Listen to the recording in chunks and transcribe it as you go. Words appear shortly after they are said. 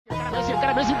Messi,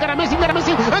 encara Messi, encara Messi, encara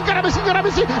Messi, encara Messi, encara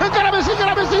Messi, encara Messi,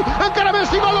 encara Messi, encara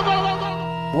Messi, gol, gol, gol,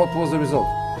 gol. What was the result?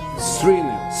 3-0.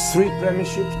 3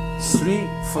 premiership, 3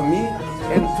 for me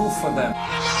and 2 for them.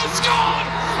 Scored!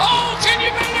 Oh, can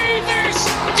you believe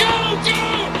this? Go,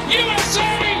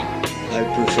 USA! I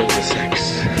prefer the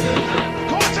sex.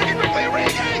 Corner taken quickly,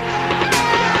 Origi!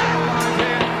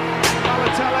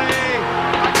 Balotelli,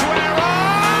 Aguero!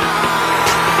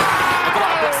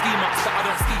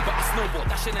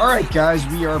 All right, guys,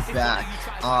 we are back.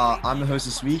 I'm the host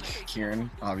this week, Kieran.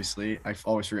 Obviously, I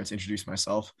always forget to introduce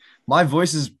myself. My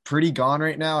voice is pretty gone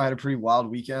right now. I had a pretty wild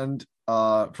weekend.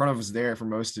 Pranav was there for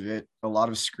most of it. A lot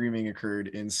of screaming occurred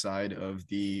inside of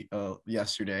the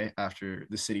yesterday after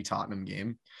the City Tottenham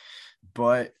game.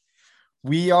 But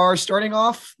we are starting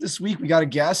off this week. We got a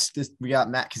guest. We got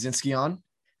Matt Kaczynski on.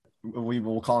 We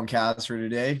will call him Kaz for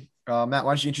today. Matt,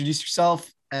 why don't you introduce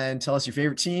yourself and tell us your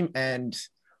favorite team and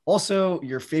also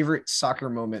your favorite soccer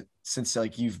moment since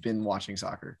you've been watching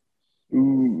soccer.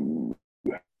 Ooh.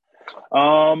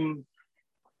 All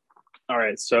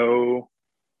right. So,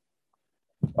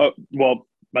 my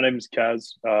name is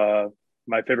Kaz.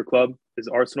 My favorite club is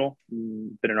Arsenal.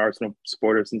 Been an Arsenal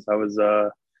supporter since I was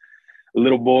a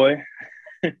little boy.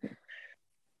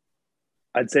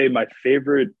 I'd say my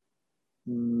favorite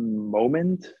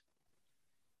moment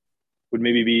would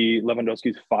maybe be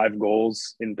Lewandowski's 5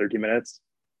 goals in 30 minutes.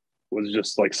 Was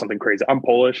just like something crazy. I'm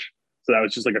Polish, so that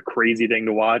was just like a crazy thing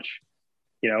to watch.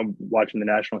 You know, watching the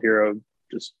national hero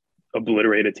just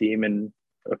obliterate a team in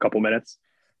a couple minutes.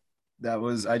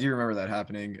 I do remember that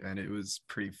happening, and it was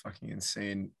pretty fucking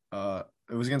insane. It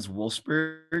was against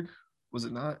Wolfsburg, was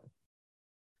it not?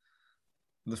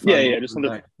 Yeah, just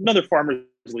another Farmers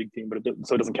League team, but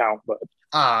so it doesn't count. But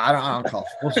I don't call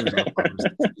Wolfsburg not Farmers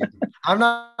League. I'm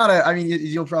not.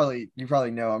 You probably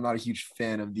know I'm not a huge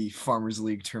fan of the Farmers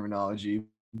League terminology,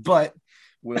 but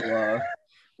we'll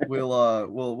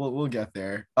get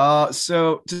there.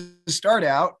 So to start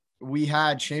out, we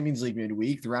had Champions League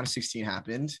midweek. The round of 16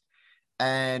 happened,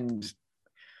 and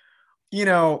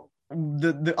I'll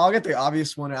get the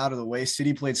obvious one out of the way.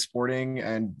 City played Sporting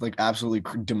and absolutely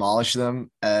demolished them,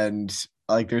 and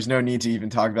there's no need to even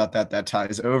talk about that. That tie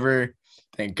is over.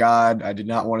 Thank God. I did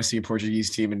not want to see a Portuguese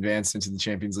team advance into the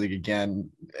Champions League again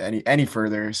any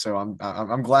further. So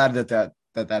I'm glad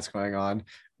that's going on.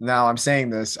 Now I'm saying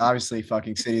this. Obviously,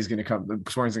 fucking City is gonna come.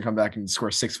 Sporting's gonna come back and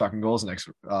score 6 fucking goals next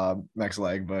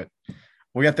leg, but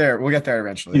we'll get there. We'll get there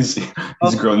eventually. He's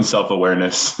grown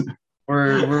self-awareness.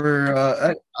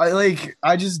 I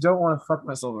just don't want to fuck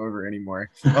myself over anymore.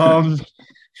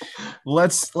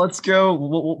 Let's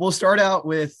go. We'll start out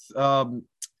with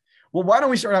why don't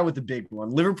we start out with the big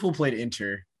one? Liverpool played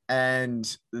Inter,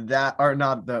 and not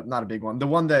a big one. The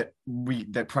one that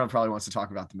Pranav probably wants to talk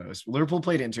about the most. Liverpool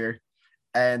played Inter,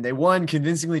 and they won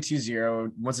convincingly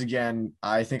 2-0. Once again,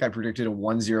 I think I predicted a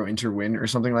 1-0 Inter win or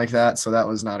something like that, so that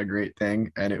was not a great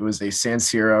thing. And it was a San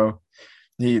Siro.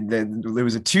 It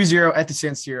was a 2-0 at the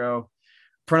San Siro.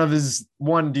 Pranav is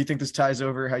one. Do you think this ties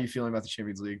over? How are you feeling about the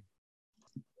Champions League?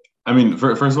 I mean,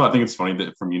 first of all, I think it's funny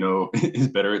that Firmino is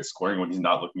better at scoring when he's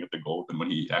not looking at the goal than when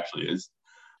he actually is.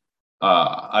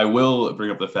 I will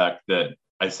bring up the fact that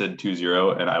I said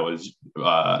 2-0 and I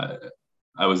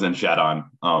was then shat on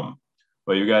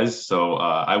by you guys. So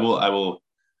I will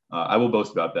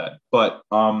boast about that. But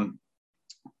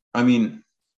I mean,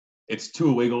 it's 2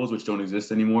 away goals which don't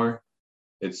exist anymore.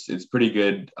 It's pretty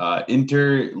good.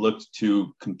 Inter looked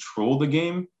to control the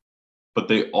game, but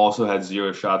they also had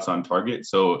 0 shots on target.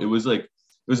 So it was a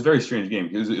very strange game.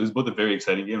 It was both a very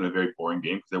exciting game and a very boring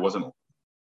game because there was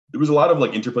a lot of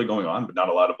interplay going on, but not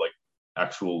a lot of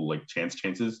actual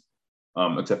chances.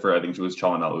 Except for I think it was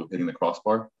Çalhanoğlu hitting the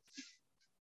crossbar.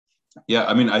 Yeah,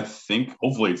 I mean, I think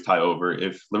hopefully it's tie over.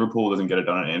 If Liverpool doesn't get it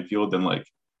done at Anfield, then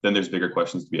there's bigger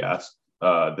questions to be asked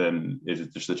than is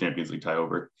it just the Champions League tie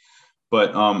over.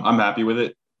 But I'm happy with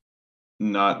it.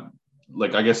 Not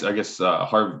I guess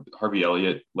Harvey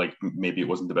Elliott, maybe it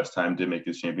wasn't the best time to make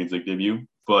his Champions League debut,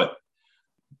 but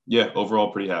yeah,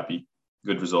 overall pretty happy.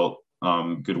 Good result,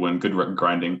 good win, good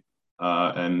grinding,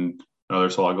 and another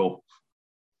solid goal.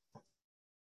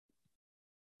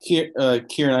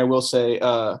 Kieran, I will say,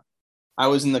 I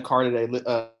was in the car today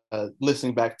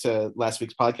listening back to last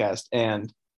week's podcast, and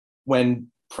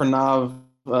when Pranav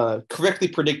correctly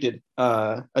predicted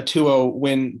a 2-0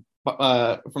 win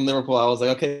from Liverpool, I was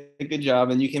like, okay, good job.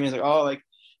 And you came in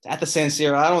at the San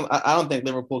Siro, I don't think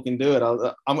Liverpool can do it.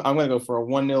 I'm going to go for a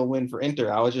 1-0 win for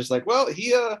Inter. I was just like, well,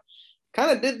 he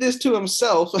kind of did this to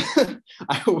himself.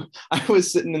 I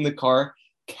was sitting in the car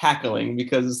cackling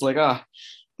because it's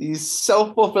the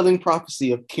self-fulfilling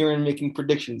prophecy of Kieran making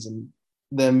predictions and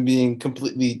them being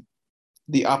completely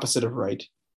the opposite of right.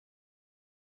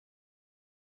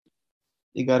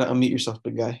 You got to unmute yourself,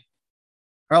 big guy. All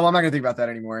right, well, I'm not going to think about that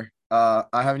anymore. I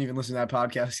haven't even listened to that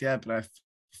podcast yet, but I have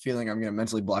a feeling I'm going to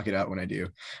mentally block it out when I do.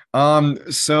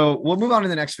 So we'll move on to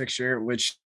the next fixture,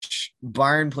 which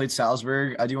Bayern played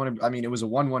Salzburg. It was a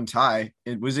 1-1 tie.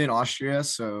 It was in Austria,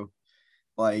 so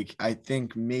like I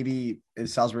think maybe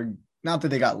Salzburg, not that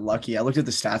they got lucky. I looked at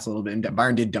the stats a little bit, and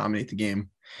Bayern did dominate the game.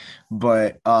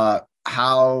 But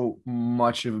how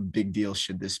much of a big deal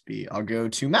should this be? I'll go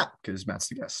to Matt because Matt's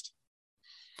the guest.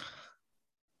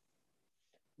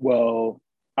 Well,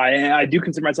 I do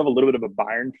consider myself a little bit of a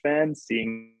Bayern fan,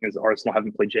 seeing as Arsenal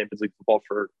haven't played Champions League football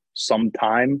for some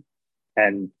time,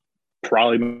 and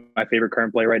probably my favorite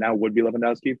current player right now would be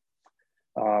Lewandowski.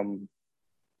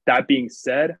 That being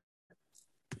said,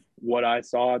 what I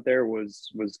saw out there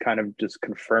was kind of just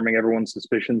confirming everyone's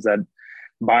suspicions that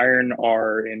Bayern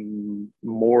are in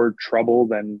more trouble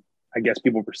than I guess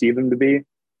people perceive them to be,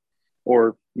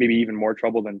 or maybe even more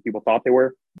trouble than people thought they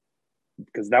were.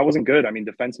 Because that wasn't good. I mean,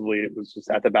 defensively, it was just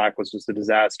at the back was just a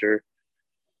disaster.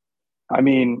 I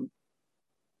mean,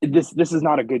 this is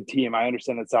not a good team. I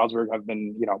understand that Salzburg have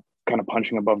been, kind of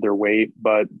punching above their weight,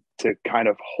 but to kind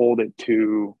of hold it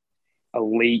to a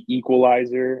late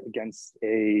equalizer against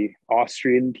a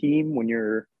Austrian team when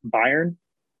you're Bayern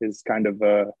is kind of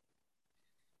a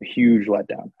huge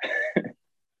letdown.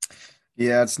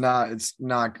 Yeah, it's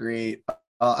not great.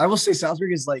 I will say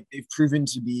Salzburg is they've proven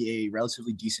to be a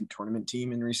relatively decent tournament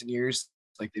team in recent years.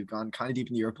 Like they've gone kind of deep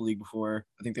in the Europa League before.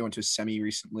 I think they went to a semi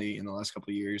recently in the last couple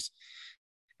of years.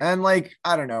 And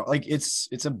I don't know,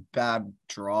 it's a bad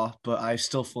draw, but I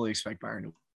still fully expect Bayern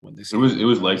to win this. It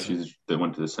was Leipzig that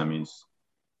went to the semis.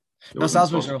 No,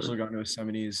 Salzburg's also gone to a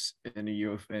semis in the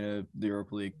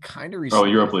Europa League kind of recently.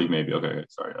 Oh, Europa League maybe. Okay,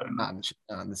 sorry, I don't know.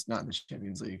 Not in the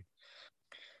Champions League.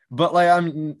 But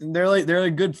they're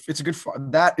a good. It's a good.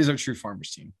 That is a true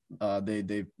farmers team.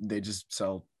 They just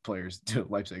sell players to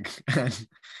Leipzig.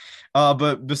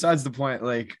 But besides the point,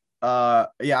 I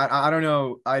don't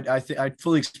know. I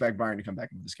fully expect Bayern to come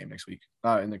back into this game next week.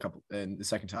 In the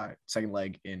second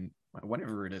leg in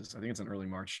whenever it is. I think it's in early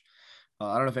March.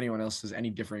 I don't know if anyone else has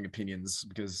any differing opinions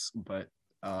but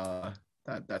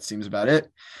that seems about it.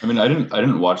 I mean, I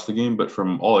didn't watch the game, but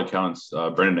from all accounts,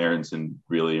 Brendan Aronson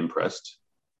really impressed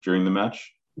during the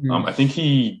match. I think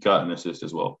he got an assist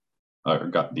as well, or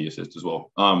got the assist as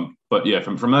well. But yeah,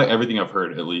 from everything I've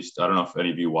heard, at least, I don't know if any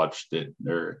of you watched it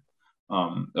or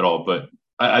at all, but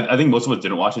I think most of us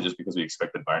didn't watch it just because we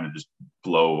expected Bayern to just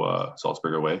blow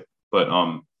Salzburg away. But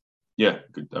yeah,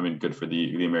 good. I mean, good for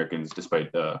the Americans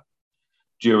despite Gio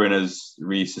Reyna's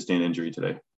sustained injury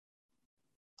today.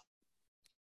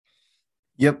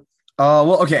 Yep.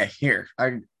 Well, okay. Here,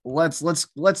 let's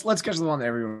get to the one that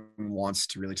everyone wants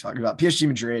to really talk about. PSG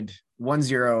Madrid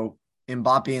 1-0.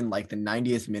 Mbappe in the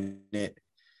 90th minute.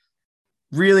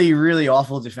 Really, really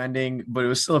awful defending, but it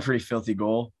was still a pretty filthy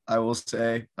goal, I will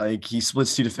say. He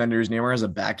splits two defenders. Neymar has a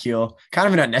back heel, kind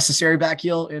of an unnecessary back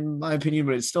heel in my opinion,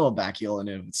 but it's still a back heel in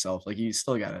and of itself. You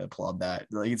still got to applaud that.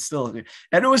 It's still, and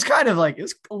it was kind of it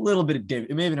was a little bit of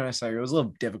it may have been unnecessary. It was a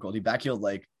little difficult. He back heeled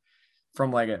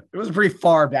from it was a pretty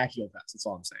far back heel pass. That's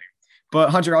all I'm saying.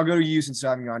 But Hunter, I'll go to you since I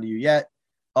haven't gone to you yet.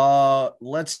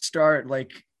 Let's start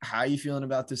how you feeling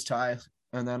about this tie?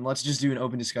 And then let's just do an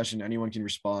open discussion. Anyone can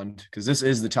respond because this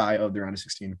is the tie of the round of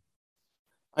 16.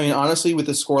 I mean, honestly, with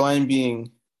the scoreline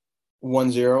being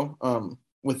 1-0,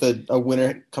 with a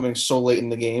winner coming so late in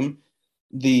the game,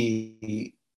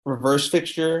 the reverse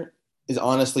fixture is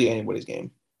honestly anybody's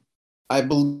game. I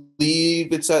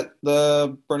believe it's at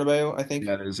the Bernabeu, I think.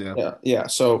 Yeah, it is, yeah. Yeah.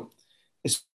 So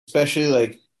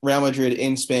especially Real Madrid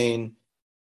in Spain,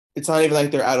 it's not even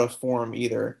they're out of form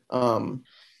either.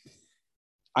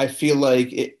 I feel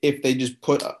if they just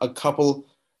put a couple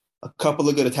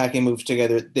of good attacking moves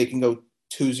together, they can go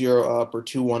 2-0 up or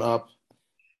 2-1 up,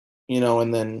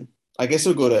 and then I guess it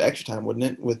would go to extra time, wouldn't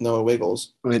it, with no away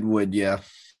goals? It would, yeah.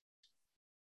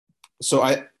 So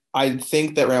I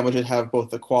think that Real Madrid have both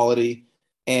the quality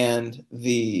and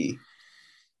the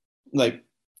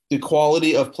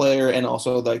quality of player and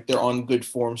also they're on good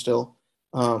form still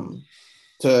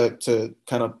to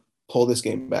kind of pull this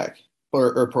game back.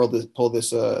 Or pull this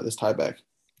tie back.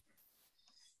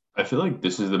 I feel like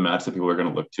this is the match that people are going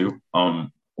to look to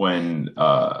when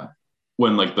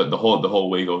the whole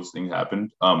way goes thing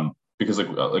happened. Because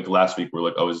last week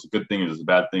we're oh, it's a good thing, it's a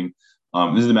bad thing.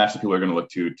 This is the match that people are going to look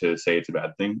to say it's a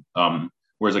bad thing.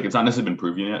 Whereas it's not necessarily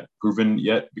been proven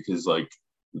yet because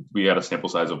we had a sample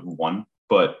size of 1,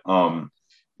 but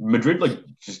Madrid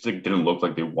just didn't look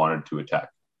like they wanted to attack.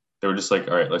 They were just like,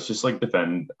 all right, let's just like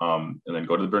defend, and then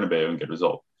go to the Bernabeu and get a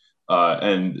result.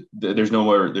 And there's no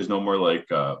more like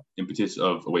impetus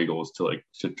of away goals to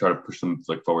try to push them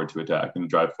like forward to attack and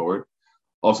drive forward.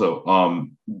 Also,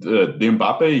 the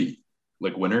Mbappe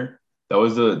like winner, that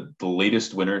was the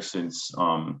latest winner since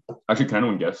actually, can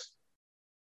anyone guess?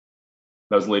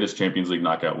 That was the latest Champions League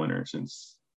knockout winner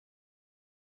since.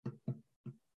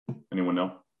 Anyone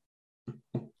know?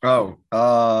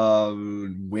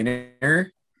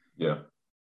 Winner. Yeah.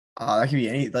 That could be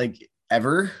any like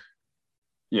ever.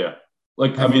 Yeah.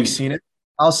 Like Have we seen it?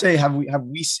 I'll say have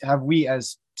we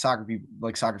as soccer people,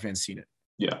 like soccer fans, seen it?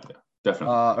 Yeah,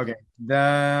 definitely. Okay.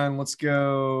 Then let's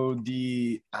go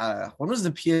when was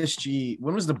the PSG?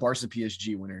 When was the Barca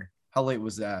PSG winner? How late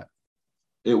was that?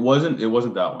 It wasn't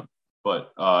that one,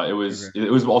 but it was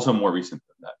also more recent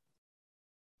than that.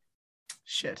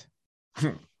 Shit.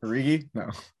 Origi? No.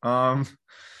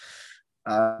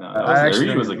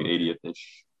 Origi was like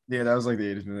 80th-ish. Yeah, that was like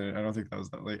the 80th minute. I don't think that was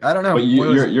that late. I don't know. But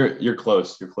you're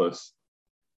close. You're close.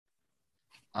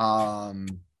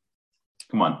 Come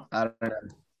on. I don't know.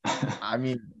 I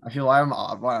mean, I feel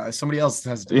like somebody else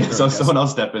has to. Yeah, so someone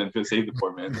else step in and save the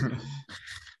poor man.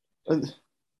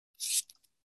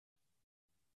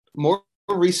 More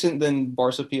recent than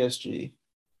Barca PSG.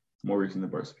 More recent than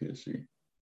Barca PSG.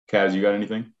 Kaz, you got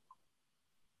anything?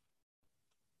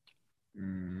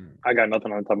 I got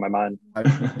nothing on top of my mind.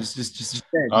 Just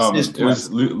it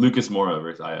was Lucas Moura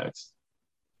versus Ajax.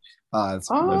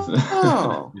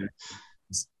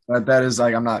 That is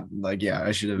like, I'm not like, yeah,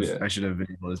 I should have been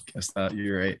able to guess that.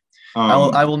 You're right.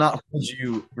 I will not hold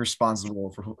you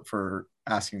responsible for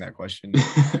asking that question.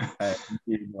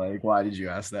 Like, why did you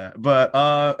ask that? But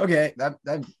okay, that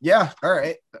yeah, all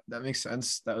right, that makes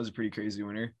sense. That was a pretty crazy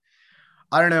winner.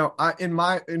 I don't know. In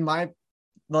my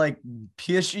like,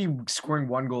 PSG scoring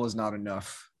one goal is not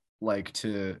enough. Like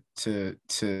to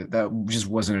that just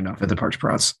wasn't enough at the Parc des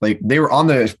Princes. Like, they were on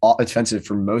the offensive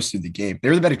for most of the game. They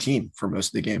were the better team for most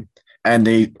of the game, and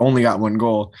they only got one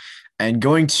goal. And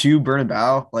going to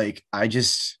Bernabeu, like, I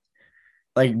just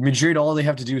like Madrid, all they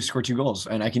have to do is score 2 goals,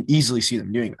 and I can easily see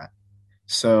them doing that.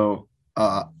 So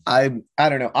I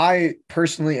don't know. I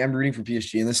personally am rooting for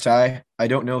PSG in this tie. I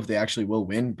don't know if they actually will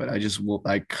win, but I'm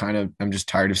just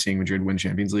tired of seeing Madrid win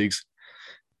Champions Leagues.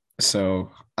 So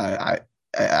I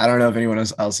don't know if anyone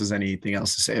else has anything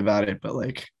else to say about it, but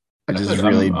like,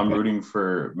 I'm rooting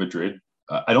for Madrid.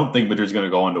 I don't think Madrid's going to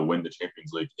go on to win the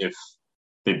Champions League if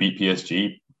they beat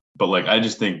PSG, but like, I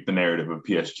just think the narrative of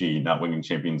PSG not winning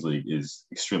Champions League is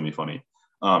extremely funny.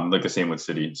 Like the same with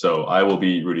City. So I will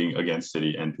be rooting against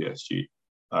City and PSG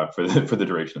for the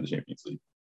duration of the Champions League.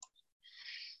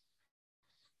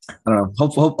 I don't know.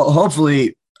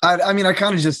 Hopefully, I mean, I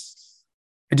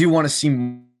do want to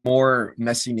see more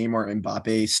Messi, Neymar,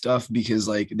 Mbappe stuff, because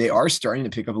like, they are starting to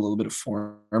pick up a little bit of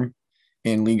form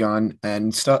in Ligue 1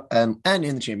 and stuff, and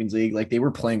in the Champions League. Like, they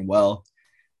were playing well.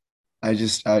 I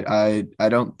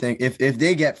don't think if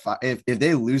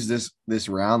they lose this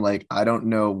round, like, I don't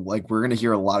know, like, we're gonna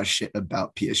hear a lot of shit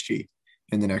about PSG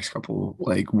in the next couple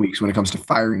like weeks when it comes to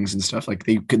firings and stuff. Like,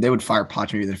 they would fire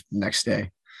Poch maybe the next day.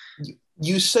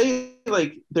 You say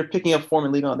like they're picking up form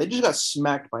in Ligue 1. They just got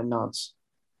smacked by Nantes.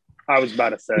 I was about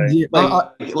to say,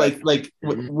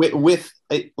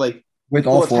 with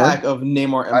all four attack of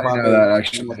Neymar and Mbappe. I didn't know that,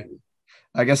 actually.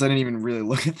 I guess I didn't even really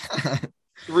look at that.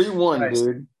 3-1, nice.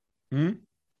 Dude.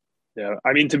 Yeah,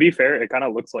 I mean, to be fair, it kind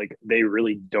of looks like they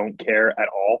really don't care at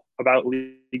all about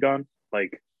Ligue 1.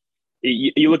 Like,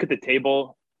 you look at the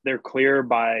table, they're clear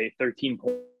by 13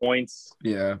 points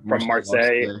from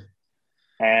Marseille.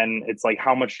 And it's like,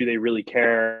 how much do they really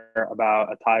care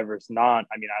about a tie versus not?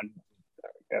 I mean,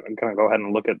 I'm going to go ahead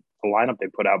and look at the lineup they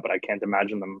put out, but I can't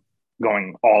imagine them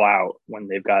going all out when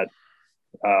they've got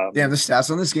the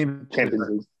stats on this game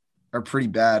are pretty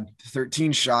bad.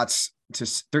 13 shots to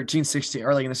 13-16,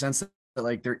 or like, in the sense that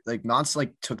like, they're like, Nantes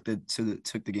like took the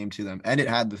game to them, and it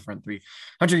had the front three.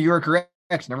 Hunter, you are correct.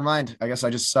 Never mind. I guess I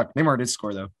just sucked. Neymar did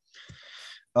score though.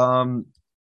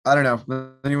 I don't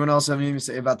know. Anyone else have anything to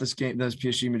say about this game, this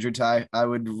PSG Madrid tie? I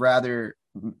would rather,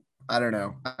 I don't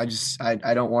know.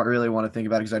 I don't really want to think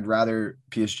about it, because I'd rather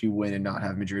PSG win and not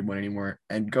have Madrid win anymore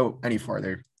and go any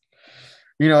farther.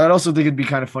 You know, I'd also think it'd be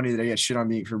kind of funny that I get shit on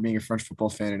me for being a French football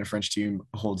fan and a French team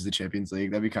holds the Champions League.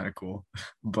 That'd be kind of cool,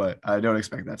 but I don't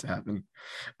expect that to happen.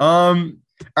 All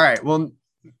right. Well,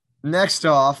 next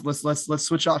off, let's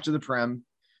switch off to the Prem.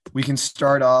 We can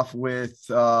start off with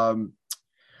I'll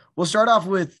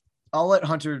let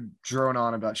Hunter drone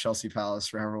on about Chelsea Palace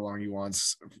for however long he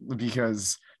wants,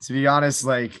 because, to be honest,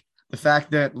 like, the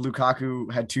fact that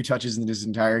Lukaku had 2 touches in this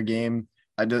entire game,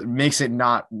 makes me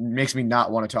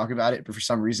not want to talk about it. But for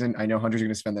some reason, I know Hunter's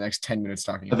going to spend the next 10 minutes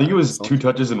talking. I think it was 2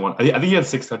 touches in one. I think he had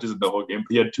 6 touches in the whole game.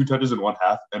 But he had 2 touches in one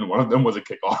half, and one of them was a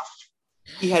kickoff.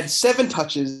 He had 7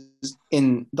 touches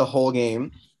in the whole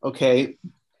game. Okay,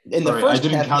 in the first I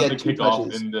didn't half, count he the had 2 kickoff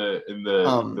touches. in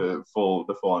the full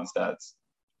on stats.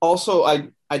 Also,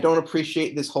 I don't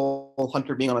appreciate this whole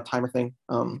Hunter being on a timer thing.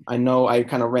 I know I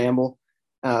kind of ramble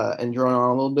and drone on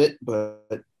a little bit, but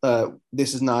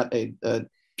this is not a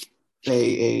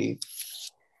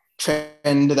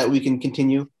trend that we can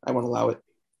continue. I won't allow it.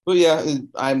 But yeah,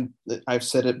 I've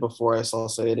said it before. I'll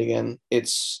say it again.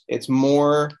 It's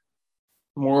more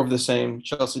of the same.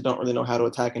 Chelsea don't really know how to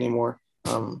attack anymore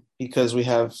because we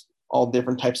have all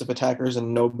different types of attackers,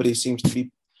 and nobody seems to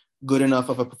be good enough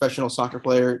of a professional soccer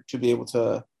player to be able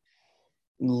to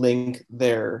link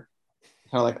their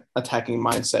kind of like attacking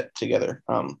mindset together.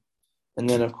 And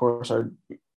then of course our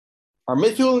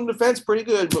midfield and defense pretty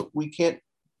good, but we can't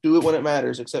do it when it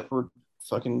matters, except for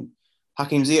fucking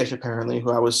Hakim Ziyech, apparently,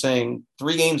 who I was saying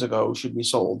 3 games ago should be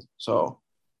sold. So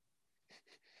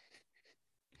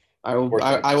I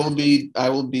will be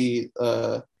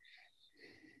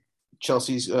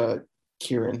Chelsea's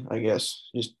Kieran, I guess.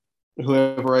 Just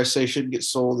whoever I say should get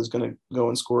sold is going to go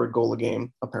and score a goal a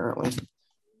game, apparently.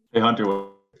 Hey Hunter,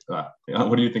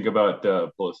 what do you think about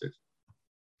Pulisic?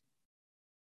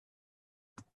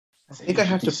 I think I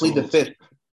have to plead the fifth.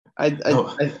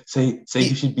 Say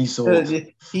he should be sold.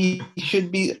 He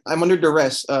should be. I'm under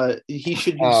duress. He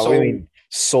should be sold. What do you mean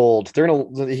sold?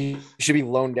 He should be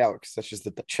loaned out because that's just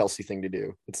the Chelsea thing to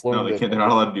do. It's loaned. No, they can't. They're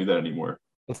not allowed to do that anymore.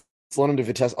 Let's loan him to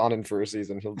Vitesse Arnhem for a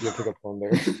season. He'll pick up on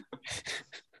there.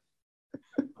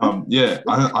 Yeah.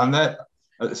 On that.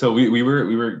 So we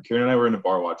were Kieran and I were in a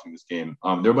bar watching this game.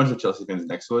 There were a bunch of Chelsea fans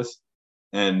next to us,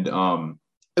 and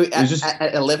Wait,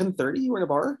 at 11:30 you were in a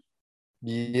bar.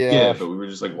 Yeah, but we were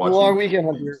just like watching. Long weekend,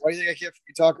 Hunter. Why do you think I can't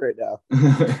talk right now?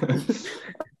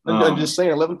 I'm just saying,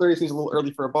 11:30 seems a little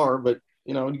early for a bar, but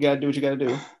you gotta do what you gotta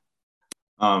do.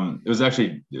 It was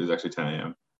actually 10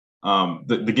 a.m.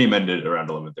 The game ended around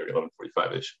 11:30,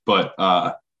 11:45 ish. But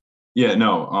yeah,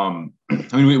 no.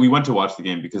 I mean, we went to watch the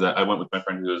game because I went with my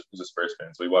friend who's a Spurs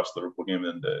fan, so we watched the Liverpool game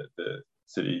and the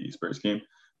City Spurs game.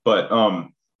 But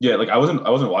yeah, like I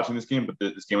wasn't watching this game, but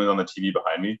this game was on the TV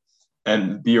behind me.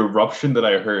 And the eruption that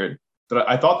I heard, that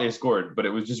I thought they scored, but it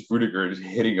was just Rudiger just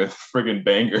hitting a friggin'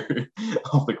 banger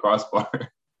off the crossbar.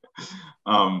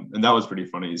 And that was pretty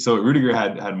funny. So Rudiger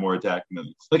had more attack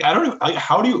than, like, I don't know, like,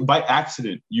 how do you, by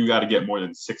accident, you got to get more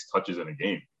than 6 touches in a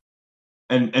game?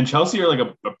 And Chelsea are like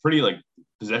a pretty like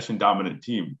possession dominant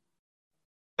team.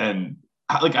 And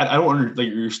like I don't under,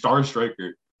 like, your star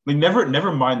striker, like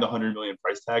never mind the 100 million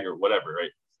price tag or whatever,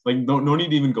 right? Like no need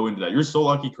to even go into that. You're so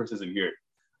lucky Chris isn't here.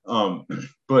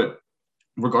 But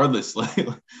regardless,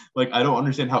 like I don't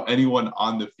understand how anyone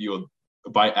on the field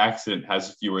by accident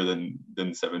has fewer than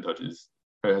 7 touches,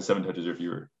 or has 7 touches or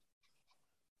fewer.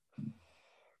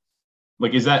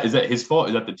 Like, is that his fault?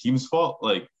 Is that the team's fault?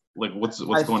 Like what's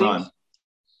going on?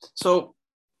 So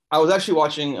I was actually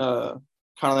watching kind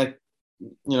of like,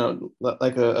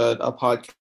 like a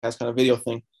podcast kind of video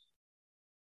thing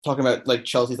talking about like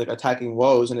Chelsea's like attacking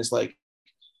woes, and it's like,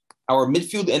 our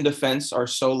midfield and defense are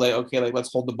so like, okay, like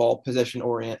let's hold the ball, possession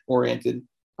oriented.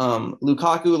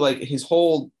 Lukaku, like his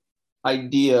whole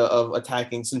idea of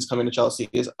attacking since coming to Chelsea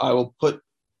is I will put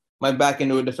my back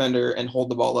into a defender and hold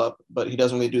the ball up, but he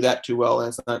doesn't really do that too well, and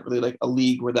it's not really like a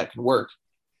league where that can work.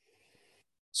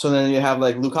 So then you have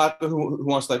like Lukaku who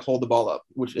wants to like hold the ball up,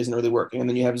 which isn't really working, and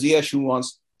then you have Ziyech who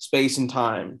wants space and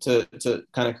time to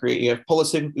kind of create. You have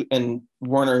Pulisic and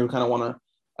Werner who kind of want to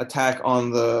attack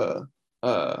on the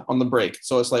break.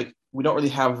 So it's like we don't really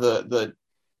have the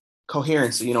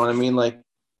coherency, you know what I mean? Like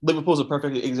Liverpool's a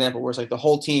perfect example where it's like the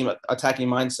whole team attacking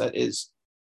mindset is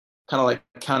kind of like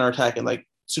counterattack and like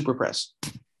super press.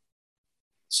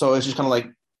 So it's just kind of like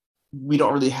we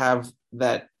don't really have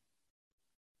that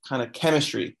kind of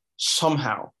chemistry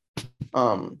somehow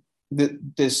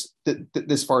this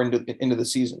far into the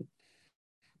season.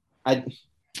 I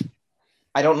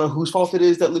don't know whose fault it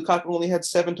is that Lukaku only had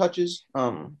 7 touches.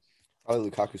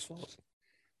 Probably Lukaku's fault.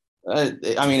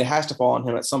 I mean, it has to fall on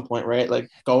him at some point, right? Like,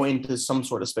 go into some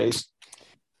sort of space.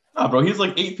 Nah, bro, he's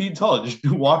like 8 feet tall. Just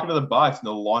walk into the box and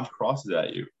they'll launch crosses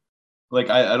at you. Like,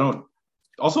 I don't.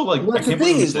 Also, like, well, I can't the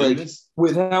thing believe is, like, this.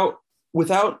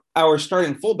 without our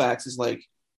starting fullbacks, is like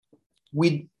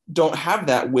we don't have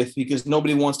that width because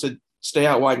nobody wants to stay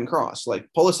out wide and cross. Like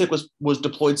Pulisic was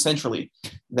deployed centrally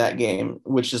that game,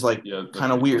 which is like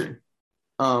kind of weird.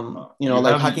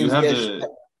 Like Hakim Ziyech.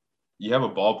 you have a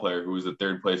ball player who was a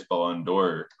third place Ballon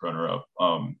d'Or runner up.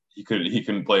 He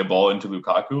can play a ball into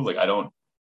Lukaku. Like I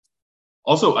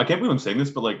can't believe I'm saying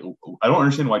this, but like I don't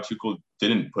understand why Tuchel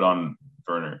didn't put on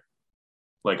Werner.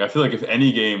 Like I feel like if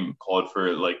any game called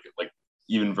for like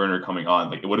even Werner coming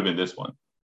on, like it would have been this one.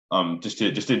 Just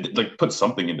to like put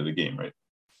something into the game, right?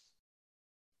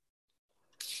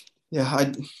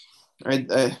 Yeah,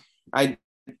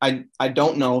 I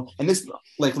don't know, and this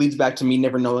like leads back to me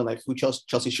never knowing like who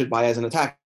Chelsea should buy as an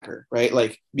attacker, right?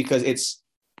 Like because it's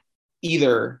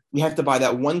either we have to buy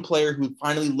that one player who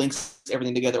finally links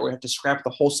everything together, or we have to scrap the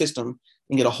whole system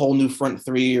and get a whole new front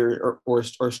three or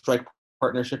strike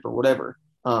partnership or whatever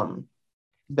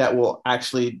that will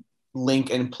actually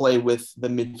link and play with the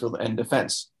midfield and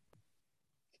defense.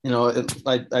 You know,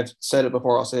 I've said it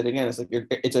before, I'll say it again. It's like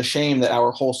it's a shame that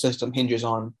our whole system hinges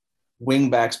on wing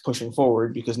backs pushing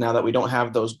forward, because now that we don't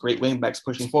have those great wing backs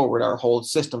pushing forward, our whole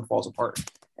system falls apart.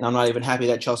 And I'm not even happy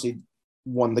that Chelsea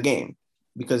won the game,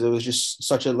 because it was just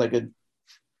such a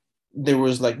there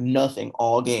was like nothing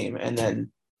all game. And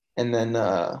then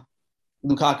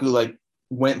Lukaku like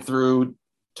went through,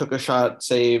 took a shot,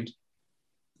 saved,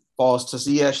 falls to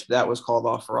Ziyech, that was called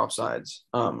off for offsides.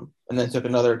 And then took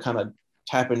another kind of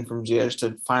tap in from Ziyech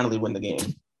to finally win the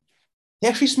game. He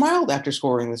actually smiled after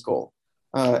scoring this goal.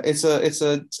 It's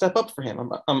a step up for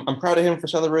him. I'm proud of him for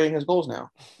celebrating his goals now.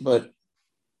 But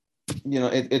you know,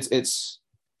 it's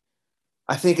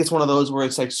I think it's one of those where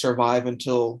it's like survive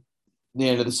until the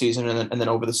end of the season, and then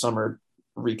over the summer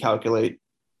recalculate,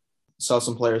 sell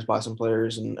some players, buy some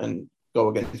players, and go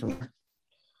again from there.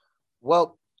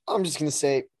 Well, I'm just gonna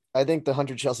say I think the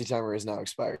 100 Chelsea timer is now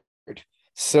expired.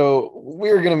 So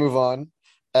we're gonna move on,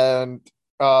 and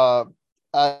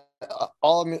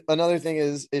another thing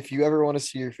is, if you ever want to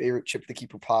see your favorite Chip the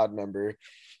Keeper pod member,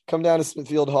 come down to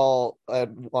Smithfield Hall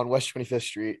on West 25th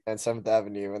Street and 7th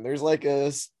Avenue, and there's like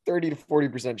a 30 to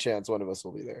 40% chance one of us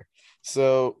will be there.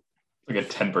 So like a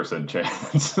 10%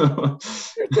 chance. 30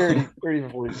 to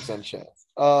 40% chance.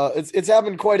 It's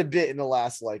happened quite a bit in the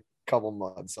last like couple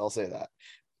months, I'll say that.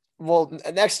 Well,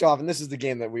 next off, and this is the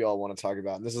game that we all want to talk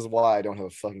about, and this is why I don't have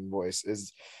a fucking voice,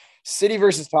 is City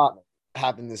versus Tottenham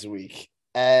happened this week.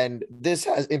 And this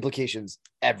has implications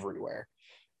everywhere.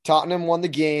 Tottenham won the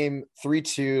game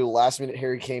 3-2, last minute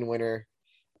Harry Kane winner.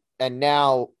 And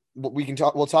now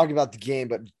we'll talk about the game,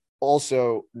 but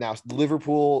also now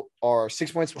Liverpool are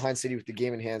 6 points behind City with the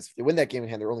game in hand. If they win that game in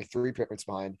hand, they're only 3 points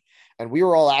behind. And we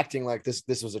were all acting like this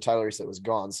was a title race that was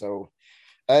gone. So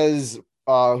as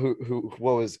Arlo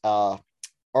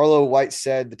White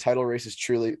said, the title race is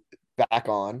truly back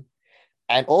on.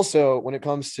 And also, when it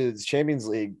comes to the Champions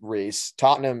League race,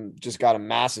 Tottenham just got a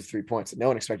massive 3 points that no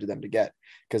one expected them to get,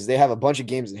 because they have a bunch of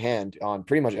games in hand on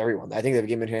pretty much everyone. I think they have a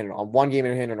game in hand on one game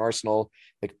in hand on Arsenal,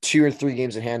 like 2 or 3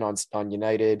 games in hand on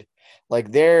United.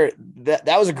 Like that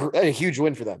was a huge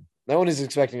win for them. No one is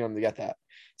expecting them to get that.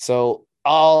 So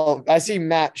I see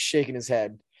Matt shaking his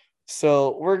head.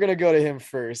 So we're going to go to him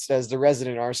first as the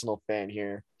resident Arsenal fan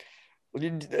here.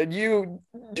 You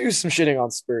do some shitting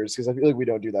on Spurs, because I feel like we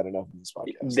don't do that enough in this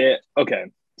podcast.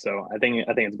 Okay, so I think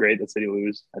it's great that City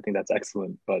lose. I think that's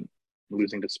excellent, but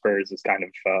losing to Spurs is kind of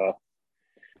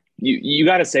you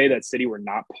got to say that City were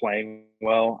not playing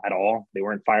well at all. They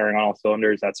weren't firing on all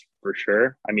cylinders, that's for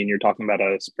sure. I mean, you're talking about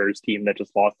a Spurs team that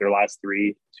just lost their last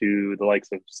 3 to the likes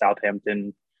of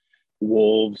Southampton,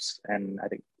 Wolves, and I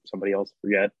think somebody else,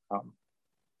 forget.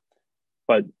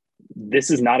 But this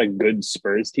is not a good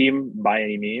Spurs team by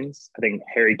any means. I think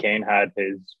Harry Kane had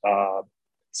his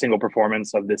single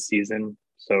performance of this season.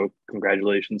 So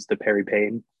congratulations to Perry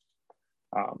Payne.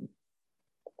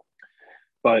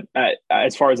 But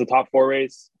as far as the top 4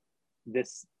 race, the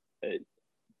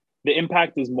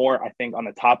impact is more, I think, on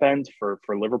the top end for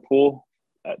Liverpool.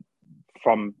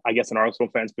 From, I guess, an Arsenal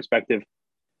fan's perspective,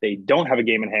 they don't have a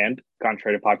game in hand,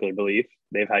 contrary to popular belief.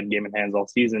 They've had game in hands all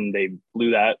season. They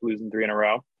blew that, losing 3 in a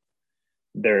row.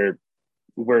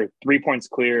 We're 3 points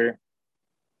clear,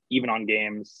 even on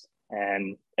games,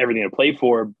 and everything to play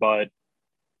for. But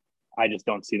I just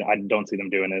don't see them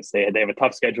doing this. They have a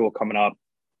tough schedule coming up,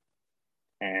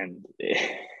 and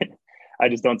I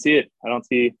just don't see it. I don't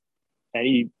see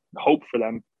any hope for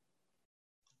them.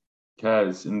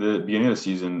 Kaz, in the beginning of the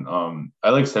season,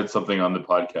 I said something on the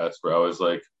podcast where I was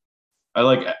like,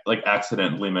 I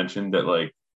accidentally mentioned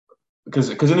that because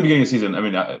in the beginning of the season, I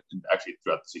mean, actually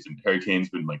throughout the season, Harry Kane's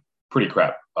been pretty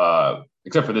crap,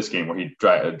 except for this game where he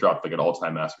dropped an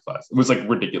all-time masterclass. It was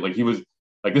ridiculous. He was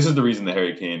this is the reason that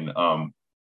Harry Kane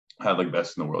had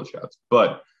best in the world shots.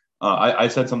 But I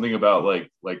said something about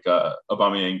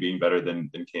Aubameyang being better than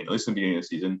Kane, at least in the beginning of the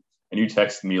season, and you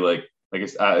texted me Like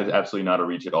it's absolutely not a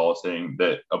reach at all saying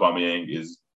that Aubameyang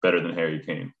is better than Harry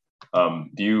Kane.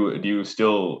 Do you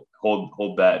still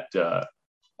hold that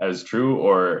as true,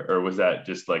 or was that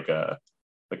just like a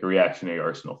reactionary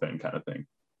Arsenal fan kind of thing?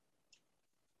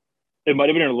 It might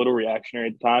have been a little reactionary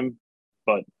at the time,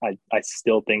 but I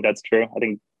still think that's true. I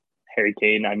think Harry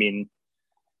Kane, I mean,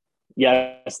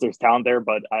 yes, there's talent there,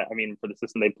 but I mean, for the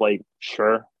system they play,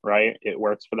 sure, right? It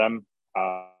works for them.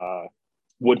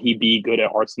 Would he be good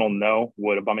at Arsenal? No.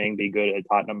 Would Aubameyang be good at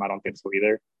Tottenham? I don't think so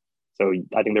either. So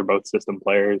I think they're both system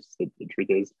players. The truth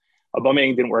is,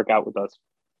 Aubameyang didn't work out with us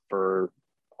for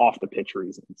off the pitch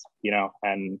reasons, you know,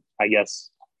 and I guess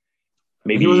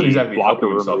maybe he wasn't exactly locker helping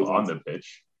room himself reasons. on the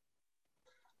pitch.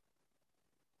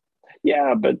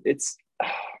 Yeah, but it's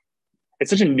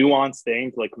such a nuanced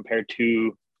thing to like compare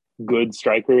two good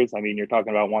strikers. I mean, you're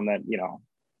talking about one that, you know,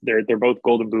 they're both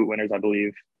Golden Boot winners, I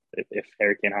believe, if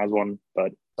Harry Kane has one.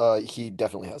 But he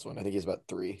definitely has one. I think he's about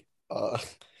 3.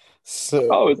 So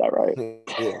oh, is that right?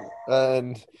 Yeah,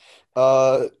 and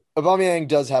Aubameyang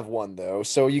does have one though,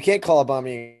 so you can't call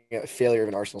Aubameyang a failure of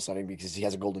an Arsenal signing because he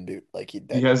has a Golden Boot. Like he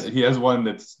has one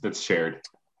that's shared.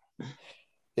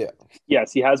 Yeah.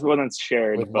 Yes, he has one that's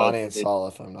shared with but Mane and Salah,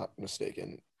 if I'm not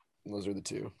mistaken. Those are the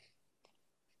two.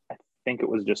 I think it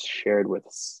was just shared with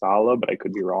Salah, but I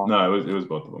could be wrong. No, it was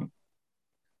both of them.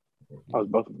 I was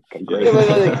both of them. Okay, great.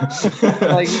 Yeah,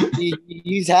 but like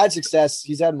he's had success.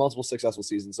 He's had multiple successful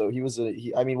seasons. So he was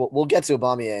I mean, we'll get to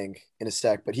Aubameyang in a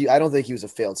sec, but I don't think he was a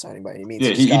failed signing by any means.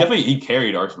 Yeah, he definitely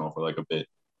carried Arsenal for like a bit.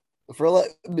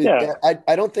 Yeah,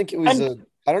 I don't think it was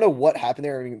I don't know what happened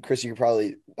there. I mean, Chris, you could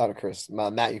probably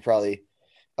Matt, you could probably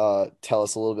tell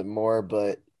us a little bit more,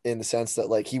 but in the sense that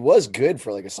like he was good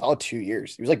for like a solid 2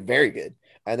 years. He was like very good,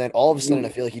 and then all of a sudden I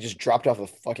feel like he just dropped off a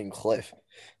fucking cliff.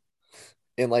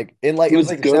 It was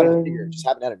like good. It just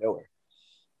happened out of nowhere.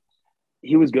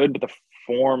 He was good, but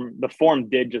the form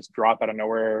did just drop out of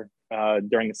nowhere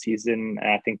during the season.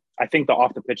 And I think the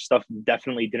off the pitch stuff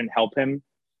definitely didn't help him.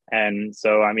 And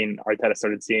so, I mean, Arteta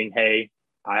started seeing, hey,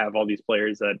 I have all these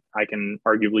players that I can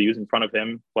arguably use in front of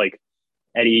him. Like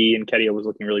Eddie Nketiah was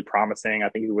looking really promising. I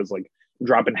think he was like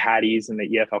dropping hatties in the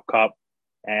EFL Cup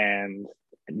and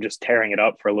just tearing it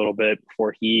up for a little bit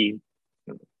before he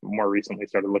more recently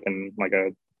started looking like a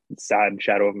sad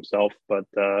shadow of himself. But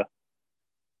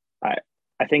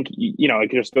I think, you know,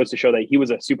 it just goes to show that he was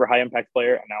a super high impact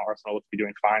player, and now Arsenal looks to be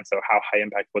doing fine. So how high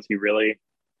impact was he really?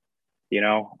 You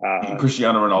know,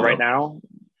 Cristiano Ronaldo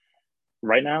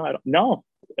right now, I don't know.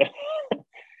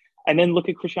 And then look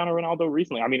at Cristiano Ronaldo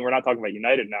recently. I mean, we're not talking about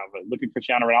United now, but look at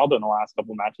Cristiano Ronaldo in the last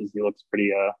couple of matches. He looks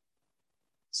pretty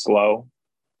slow.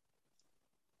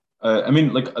 I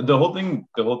mean, like the whole thing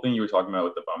you were talking about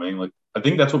with the bombing, like I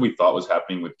think that's what we thought was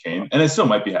happening with Kane, and it still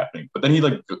might be happening. But then he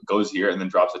like goes here and then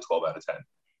drops a 12 out of 10.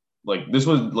 Like this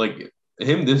was like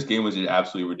him. This game was just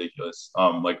absolutely ridiculous.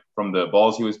 Like from the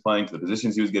balls he was playing to the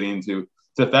positions he was getting into,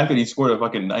 to the fact that he scored a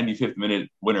fucking 95th minute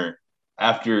winner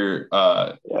after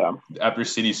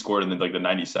City scored in the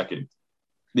 92nd.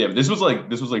 Yeah, this was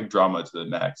like drama to the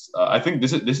max. I think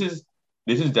this is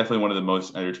definitely one of the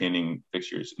most entertaining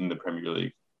fixtures in the Premier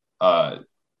League.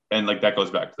 And like that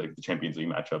goes back to like the Champions League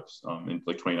matchups in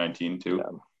like 2019 too.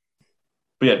 Yeah.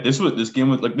 But yeah, this game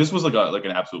was like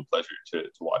an absolute pleasure to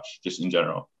watch just in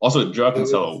general. Also, Joao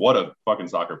Cancelo, what a fucking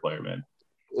soccer player, man.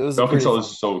 Joao Cancelo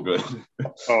is so good.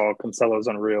 Oh, Cancelo's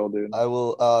unreal, dude. I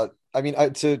will. I mean,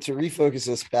 to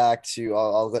refocus us back to,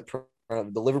 I'll let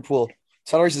the Liverpool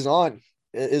title race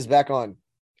is back on.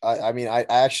 I mean, I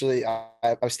actually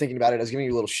was thinking about it. I was giving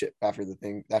you a little shit after the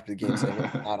game saying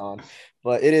it's not on,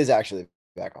 but it is actually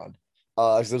back on.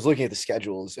 Because I was looking at the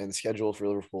schedules, and the schedule for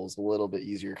Liverpool is a little bit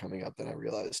easier coming up than I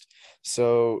realized.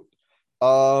 So,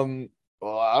 well,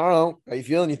 I don't know. How you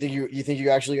feeling? You think you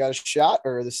actually got a shot,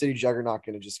 or are the City juggernaut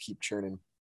going to just keep churning?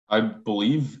 I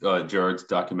believe Gerard's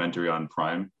documentary on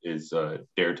Prime is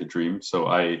Dare to Dream. So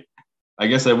I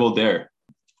guess I will dare.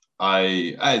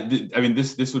 I mean,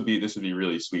 this would be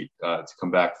really sweet to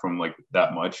come back from like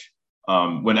that much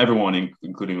when everyone,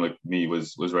 including like me,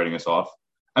 was writing us off.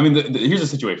 I mean, here's the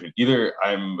situation: either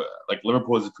I'm like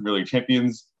Liverpool is Premier League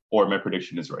champions, or my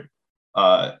prediction is right,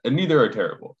 and neither are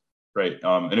terrible, right?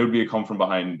 And it would be a come from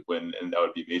behind win, and that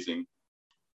would be amazing.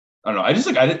 I don't know. I just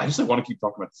want to keep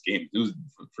talking about this game. It was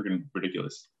freaking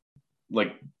ridiculous.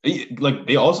 Like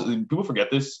they also, people forget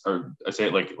this, or I say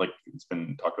it like it's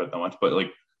been talked about that much, but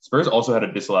like Spurs also had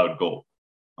a disallowed goal,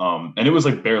 and it was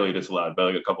like barely disallowed by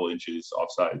like a couple inches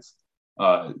offsides.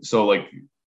 So like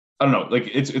I don't know, like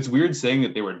it's weird saying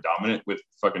that they were dominant with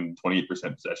fucking 28%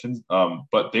 possessions,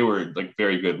 but they were like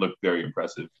very good, looked very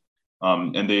impressive,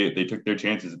 and they took their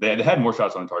chances. They had more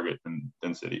shots on target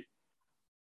than City.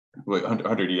 Wait,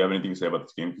 Hunter, do you have anything to say about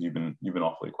this game? Because you've been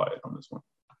awfully quiet on this one.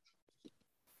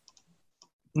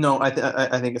 No, I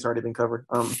think it's already been covered.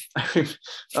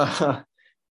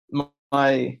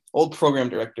 My old program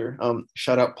director,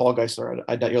 shout out Paul Geisler.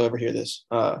 I doubt you'll ever hear this.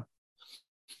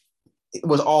 It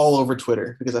was all over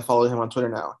Twitter because I follow him on Twitter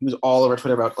now. He was all over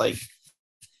Twitter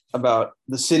about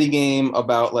the City game,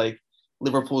 about like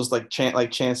Liverpool's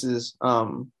chances.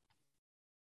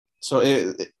 So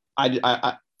it's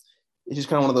just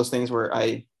kind of one of those things where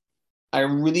I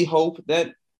really hope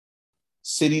that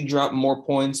City drop more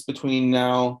points between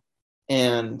now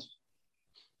and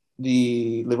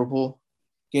the Liverpool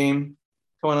game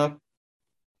coming up.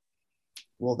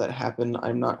 Will that happen?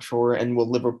 I'm not sure. And will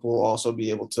Liverpool also be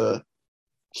able to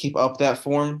keep up that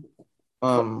form?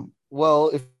 Well,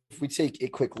 if we take a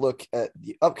quick look at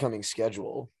the upcoming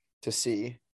schedule to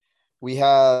see, we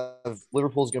have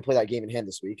Liverpool's going to play that game in hand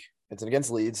this week. It's against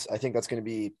Leeds. I think that's going to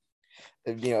be,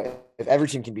 if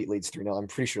Everton can beat Leeds 3-0, I'm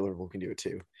pretty sure Liverpool can do it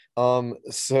too.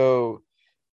 So,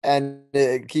 and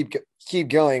keep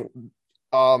going.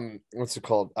 What's it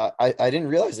called? I didn't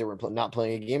realize they were not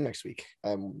playing a game next week.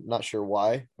 I'm not sure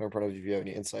why. I don't know if you have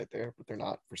any insight there, but they're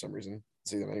not for some reason. I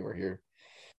see them anywhere here.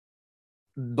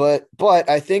 But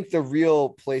I think the real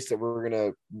place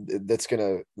that that's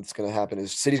gonna happen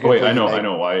is City's gonna. Wait, I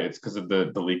know why. It's because of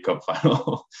the League Cup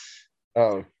final.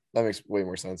 Oh, that makes way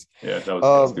more sense. Yeah, that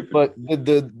was stupid. But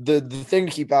the thing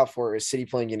to keep out for is City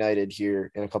playing United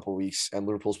here in a couple of weeks, and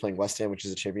Liverpool's playing West Ham, which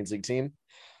is a Champions League team.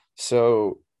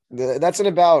 So that's in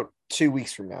about 2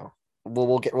 weeks from now.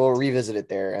 We'll revisit it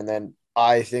there, and then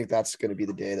I think that's going to be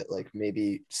the day that like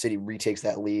maybe City retakes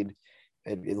that lead.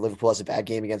 And Liverpool has a bad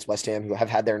game against West Ham, who have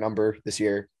had their number this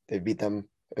year. They've beat them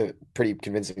pretty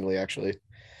convincingly, actually.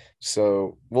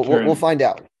 So we'll find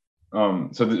out.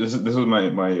 So this was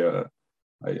my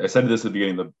I said this at the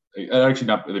beginning of actually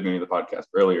not at the beginning of the podcast,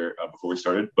 but earlier before we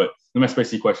started. But my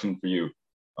spicy question for you: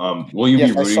 will you be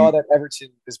rooting? I saw that Everton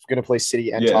is going to play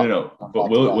City and no.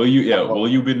 But will you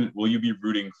be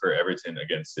rooting for Everton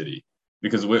against City?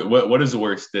 Because what is the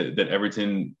worst that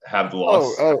Everton have the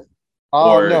loss?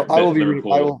 No, I will be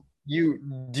rooting.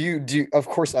 Of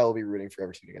course, I will be rooting for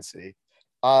Everton against City.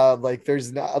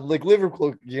 There's not like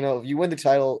Liverpool. If you win the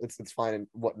title, it's fine and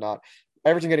whatnot.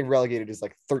 Everton getting relegated is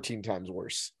like 13 times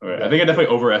worse. Okay. I think I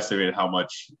definitely overestimated how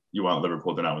much you want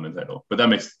Liverpool to not win the title, but that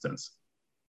makes sense.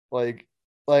 Like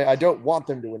I don't want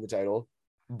them to win the title,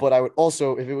 but I would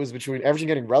also, if it was between Everton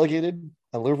getting relegated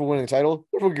and Liverpool winning the title,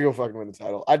 Liverpool could go fucking win the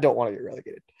title. I don't want to get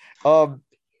relegated.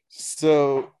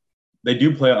 So. They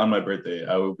do play on my birthday.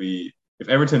 If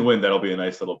Everton win, that'll be a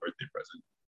nice little birthday present.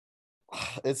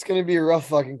 It's going to be a rough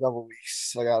fucking couple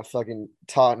weeks. I got fucking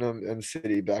Tottenham and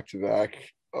City back to back.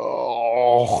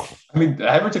 Oh. I mean,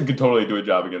 Everton could totally do a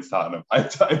job against Tottenham. I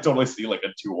totally see like a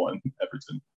 2-1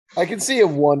 Everton. I can see a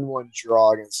 1-1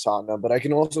 draw against Tottenham, but I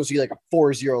can also see like a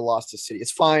 4-0 loss to City.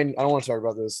 It's fine. I don't want to talk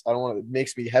about this. It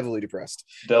makes me heavily depressed.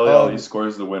 Dele Alli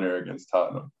scores the winner against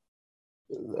Tottenham.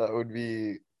 That would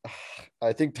be...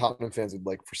 I think Tottenham fans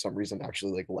would for some reason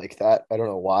actually like that. I don't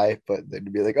know why, but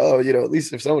they'd be like, oh, at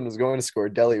least if someone was going to score,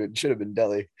 Dele, it should have been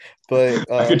Dele. But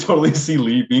I could totally see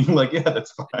Lee being like, yeah,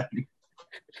 that's fine.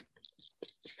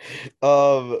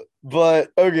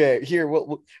 But okay, here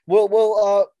we'll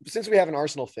since we have an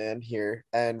Arsenal fan here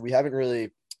and we haven't really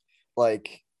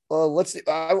let's see.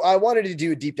 I wanted to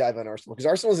do a deep dive on Arsenal because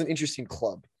Arsenal is an interesting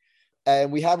club.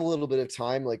 And we have a little bit of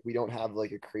time. We don't have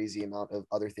a crazy amount of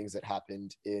other things that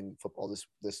happened in football this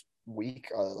week.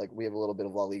 We have a little bit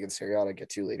of La Liga and Serie A to get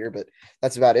to later, but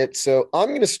that's about it. So I'm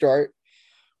going to start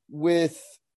with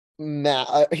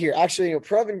Matt here. Actually,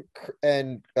 Prev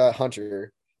and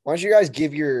Hunter, why don't you guys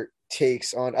give your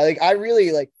takes on? I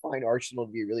really find Arsenal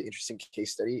to be a really interesting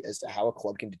case study as to how a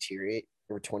club can deteriorate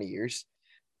over 20 years.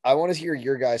 I want to hear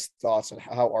your guys' thoughts on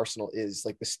how Arsenal is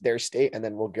their state, and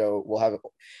then we'll have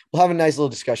a nice little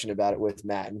discussion about it with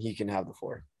Matt, and he can have the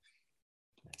floor.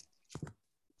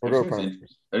 I just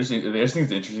think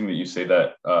it's interesting that you say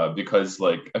that because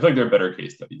I feel like there are better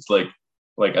case studies. I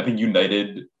think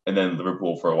United and then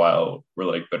Liverpool for a while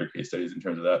were better case studies in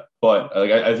terms of that. But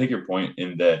I take your point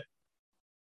in that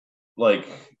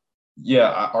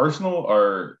Arsenal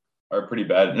are pretty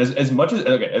bad, and as much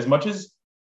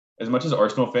as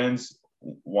Arsenal fans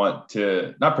want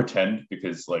to not pretend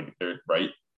because they're right,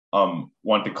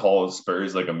 want to call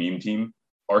Spurs a meme team,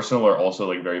 Arsenal are also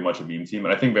very much a meme team,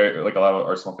 and I think a lot of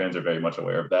Arsenal fans are very much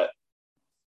aware of that.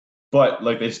 But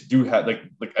they do have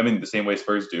the same way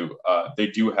Spurs do, they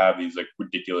do have these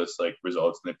ridiculous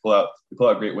results, and they pull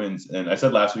out great wins. And I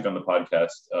said last week on the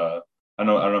podcast, I don't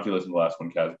know if you listened to the last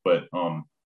one, Kaz, but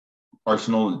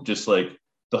Arsenal just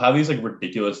they'll have these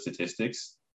ridiculous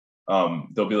statistics.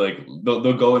 they'll be like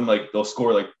they'll go and like they'll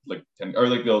score like 10 or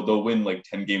like they'll win like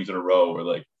 10 games in a row, or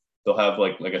like they'll have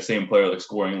like a same player like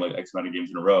scoring like X amount of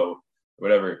games in a row, or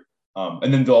whatever.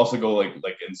 And then they'll also go like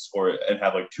and score and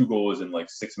have like 2 goals in like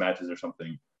 6 matches or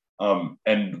something.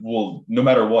 And will no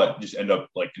matter what just end up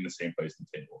like in the same place in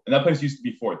the table. And that place used to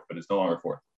be 4th, but it's no longer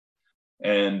 4th.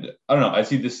 And I don't know. I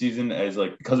see this season as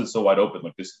like, because it's so wide open,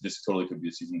 like this totally could be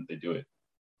a season that they do it.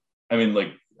 I mean,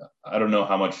 like, I don't know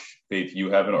how much faith you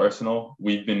have in Arsenal.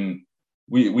 We've been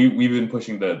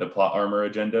pushing the plot armor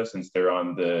agenda since they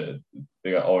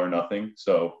got all or nothing.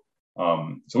 So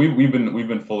we've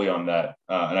been fully on that,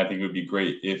 and I think it would be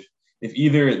great if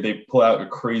either they pull out a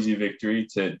crazy victory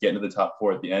to get into the top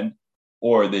 4 at the end,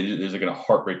 or there's like a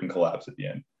heartbreaking collapse at the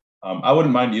end. I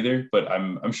wouldn't mind either, but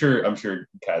I'm sure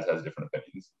Kaz has different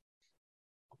opinions.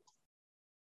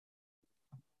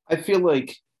 I feel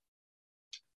like,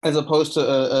 as opposed to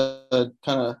a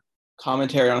kind of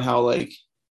commentary on how like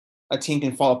a team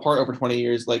can fall apart over 20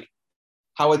 years, like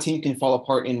how a team can fall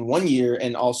apart in 1 year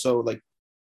and also like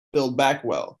build back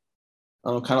well.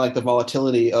 Kind of like the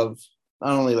volatility of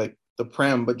not only like the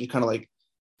Prem, but just kind of like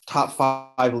top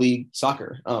 5 league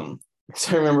soccer. So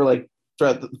I remember like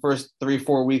throughout the first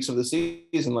 3-4 weeks of the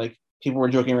season, like people were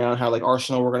joking around how like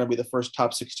Arsenal were going to be the first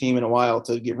top 6 team in a while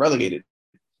to get relegated.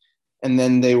 And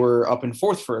then they were up in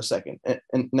 4th for a second.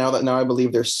 And now I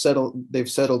believe they've settled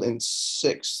in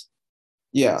 6th.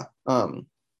 Yeah.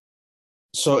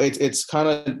 So it's kind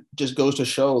of just goes to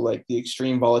show like the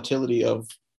extreme volatility of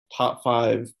top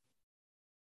five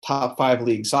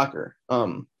league soccer.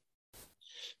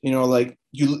 Like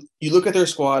you look at their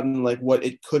squad and like what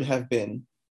it could have been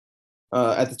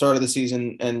at the start of the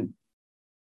season, and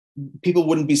people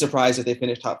wouldn't be surprised if they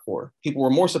finished top 4. People were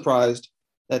more surprised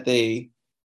that they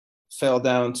fell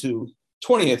down to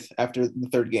 20th after the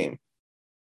 3rd game.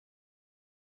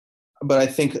 But I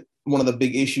think one of the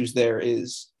big issues there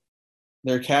is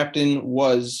their captain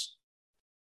was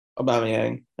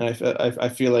Aubameyang, and I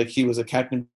feel like he was a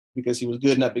captain because he was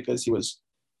good, not because he was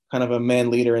kind of a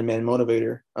man leader and man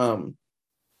motivator.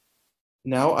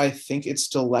 Now I think it's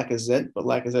still Lacazette, but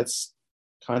Lacazette's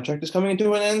contract is coming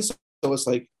to an end, so it's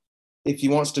like if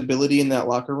you want stability in that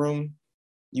locker room,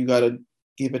 you got to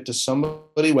give it to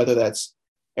somebody, whether that's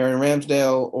Aaron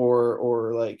Ramsdale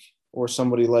or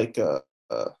somebody like I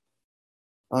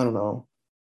don't know,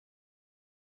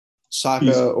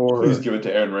 Saka please give it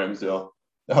to Aaron Ramsdale.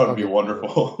 That would be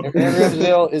wonderful. Aaron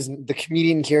Ramsdale is the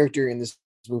comedian character in this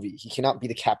movie. He cannot be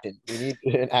the captain. We need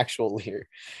an actual leader.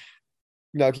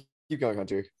 No, keep going,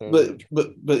 Hunter.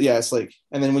 But yeah, it's like,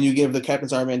 and then when you give the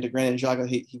captain's armband to Granit Xhaka,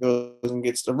 he goes and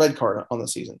gets the red card on the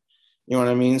season. You know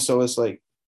what I mean? So it's like,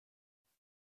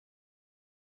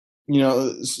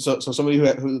 so somebody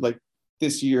who like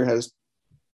this year has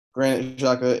Granit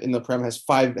Xhaka in the Prem has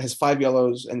five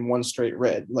yellows and 1 straight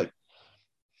red. Like,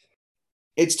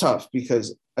 it's tough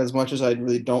because as much as I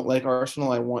really don't like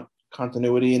Arsenal, I want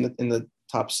continuity in the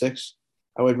top 6.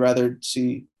 I would rather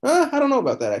see. I don't know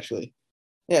about that actually.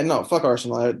 Yeah, no, fuck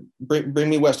Arsenal. Bring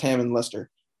me West Ham and Leicester.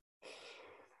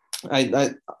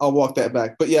 I'll walk that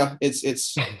back. But yeah,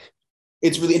 it's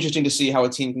really interesting to see how a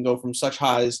team can go from such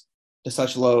highs to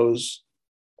such lows,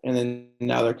 and then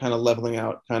now they're kind of leveling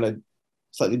out, kind of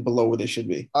slightly below where they should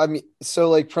be. I mean, so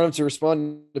like Prem, to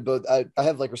respond to both, I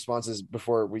have like responses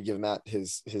before we give Matt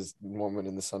his moment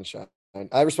in the sunshine.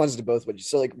 I have responses to both. But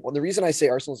so like, well, the reason I say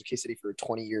Arsenal is a case study for a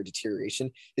 20-year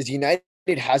deterioration is United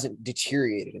hasn't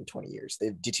deteriorated in 20 years.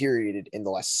 They've deteriorated in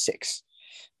the last 6.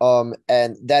 And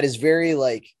that is very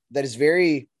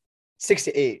 6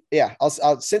 to 8. Yeah.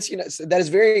 That is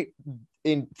very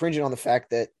infringing on the fact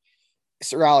that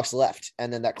Sir Alex left,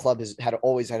 and then that club has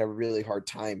always had a really hard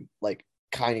time, like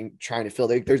kind of trying to fill.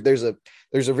 There's a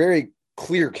very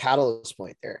clear catalyst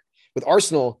point there. With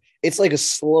Arsenal, it's like a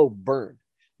slow burn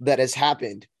that has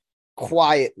happened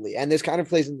quietly, and this kind of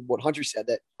plays in what Hunter said.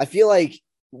 That I feel like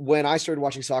when I started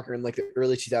watching soccer in like the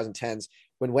early 2010s,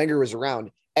 when Wenger was around,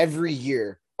 every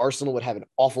year Arsenal would have an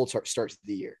awful start to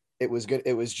the year. It was good.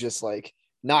 It was just like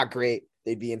not great.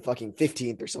 They'd be in fucking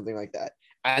 15th or something like that.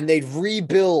 And they'd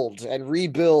rebuild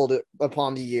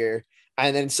upon the year.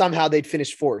 And then somehow they'd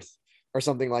finish 4th or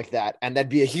something like that. And that'd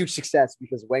be a huge success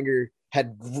because Wenger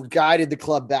had guided the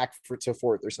club back to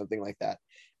 4th or something like that.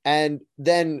 And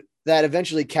then that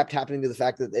eventually kept happening to the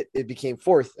fact that it became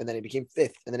 4th, and then it became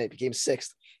 5th, and then it became 6th.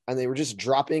 And they were just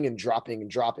dropping and dropping and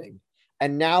dropping.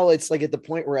 And now it's like at the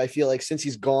point where I feel like since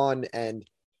he's gone, and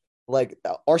like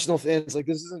Arsenal fans, like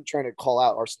this isn't trying to call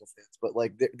out Arsenal fans, but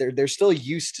like they're still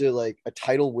used to like a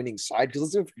title winning side, because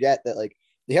let's don't forget that like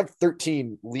they have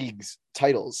 13 leagues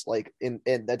titles, like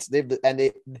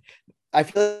I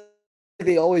feel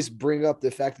they always bring up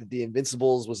the fact that the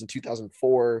Invincibles was in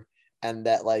 2004 and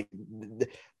that like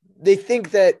they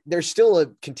think that they're still a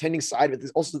contending side, but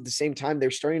also at the same time,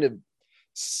 they're starting to,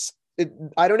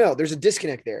 I don't know. There's a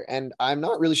disconnect there and I'm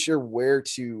not really sure what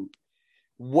to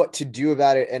do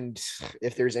about it. And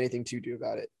if there's anything to do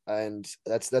about it. And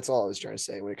that's all I was trying to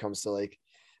say when it comes to like,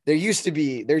 there used to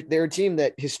be, they're a team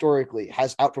that historically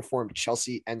has outperformed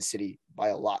Chelsea and City by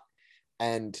a lot.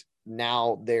 And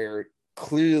now they're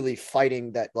clearly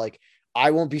fighting that, like, I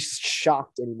won't be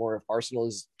shocked anymore if Arsenal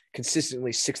is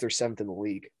consistently 6th or 7th in the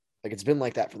league. Like, it's been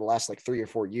like that for the last, like, 3 or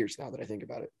 4 years now that I think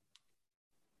about it.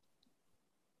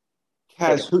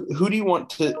 Kaz, who do you want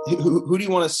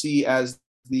to see as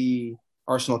the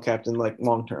Arsenal captain, like,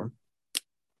 long term?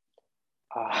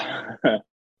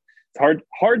 It's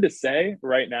hard to say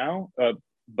right now,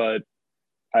 but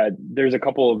there's a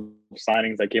couple of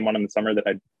signings that came on in the summer that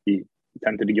I'd be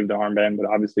tempted to give the armband, but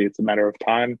obviously it's a matter of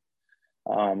time.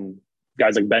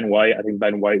 Guys like Ben White, I think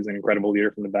Ben White is an incredible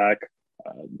leader from the back.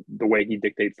 The way he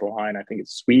dictates the line, I think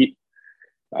it's sweet.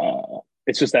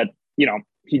 It's just that, you know,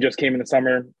 he just came in the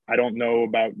summer. I don't know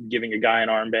about giving a guy an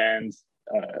armband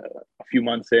a few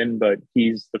months in, but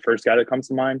he's the first guy that comes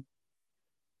to mind.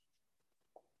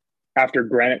 After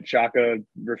Granit Xhaka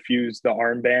refused the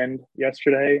armband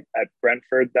yesterday at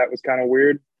Brentford, that was kind of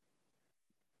weird.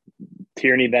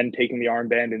 Tierney then taking the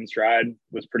armband in stride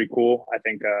was pretty cool. I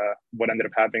think what ended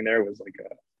up happening there was like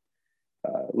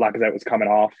Lacazette was coming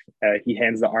off. He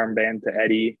hands the armband to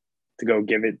Eddie to go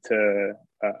give it to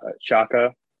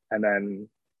Xhaka. And then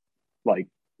like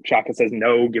Xhaka says,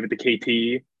 no, give it to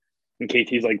KT. And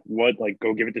KT's like, what? Like,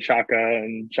 go give it to Xhaka.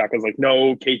 And Xhaka's like,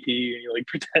 no, KT. And he like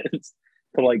pretends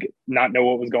to like not know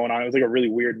what was going on. It was like a really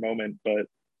weird moment. But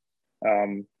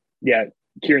yeah,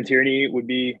 Kieran Tierney would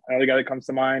be another guy that comes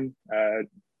to mind.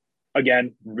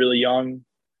 Again, really young,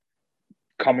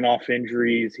 coming off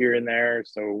injuries here and there.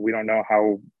 So we don't know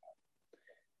how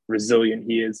resilient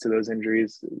he is to those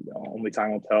injuries. Only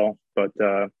time will tell. But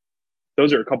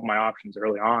those are a couple of my options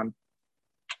early on.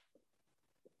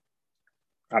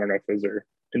 I don't know if those are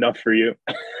enough for you.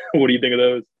 What do you think of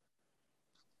those?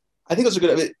 I think those are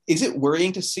good. Is it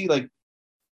worrying to see like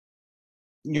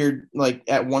you're like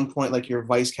at one point like your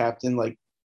vice captain like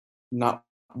not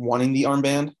wanting the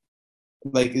armband?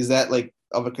 Like, is that like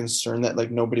of a concern that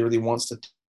like nobody really wants to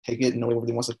take it and nobody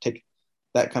really wants to take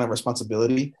that kind of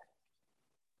responsibility?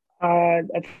 I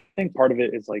think part of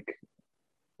it is like,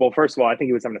 well, first of all, I think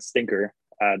he was having a stinker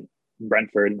at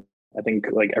Brentford. I think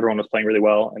like everyone was playing really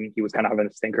well and he was kind of having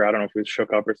a stinker. I don't know if he was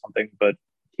shook up or something, but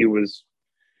he was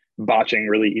botching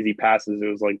really easy passes. It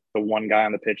was like the one guy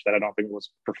on the pitch that I don't think was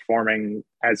performing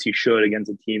as he should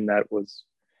against a team that was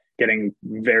getting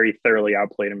very thoroughly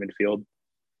outplayed in midfield.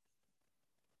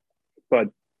 But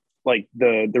like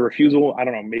the refusal, I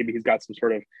don't know, maybe he's got some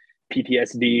sort of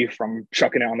PTSD from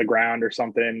chucking it on the ground or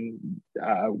something.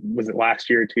 Was it last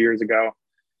year, 2 years ago?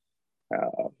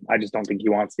 I just don't think he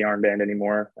wants the armband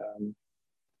anymore.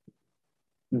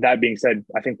 That being said,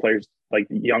 I think players, like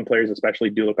young players especially,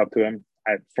 do look up to him.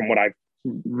 From what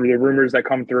the rumors that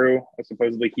come through,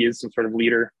 supposedly he is some sort of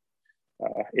leader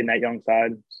in that young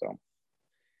side. So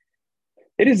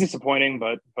it is disappointing,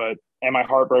 but am I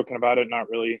heartbroken about it? Not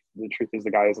really. The truth is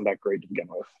the guy isn't that great to begin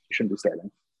with. He shouldn't be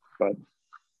starting. But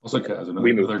also,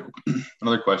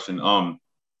 another question.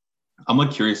 I'm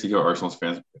like curious to hear Arsenal's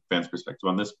fans' perspective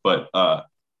on this, but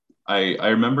I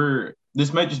remember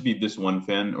this might just be this one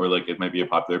fan, or like it might be a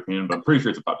popular opinion, but I'm pretty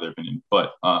sure it's a popular opinion.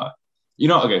 But you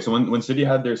know, okay, so when City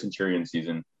had their Centurion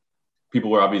season,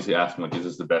 people were obviously asking like, is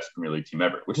this the best Premier League team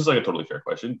ever? Which is like a totally fair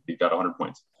question. He got 100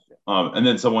 points. And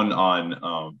then someone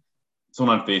on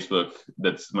Facebook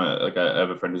I have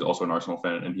a friend who's also an Arsenal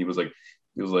fan, and he reposted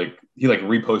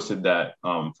that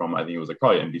from, I think it was like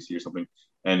probably NBC or something,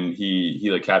 and he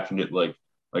like captioned it like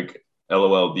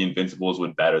LOL, the Invincibles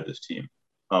would batter this team.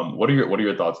 What are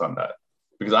your thoughts on that?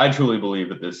 Because I truly believe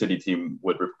that the City team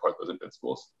would rip apart those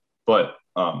Invincibles. But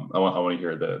I want to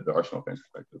hear the Arsenal fans'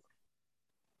 perspective.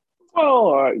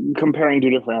 Well, comparing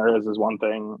two different eras is one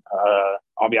thing.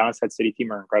 I'll be honest, that City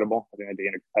team are incredible. I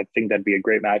think that'd be a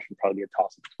great match and probably be a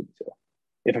toss-up between the two,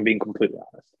 if I'm being completely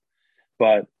honest.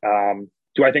 But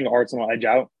do I think Arsenal edge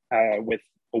out with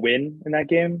a win in that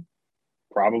game?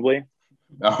 Probably.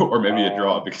 Or maybe a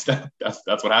draw, because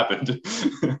that's what happened.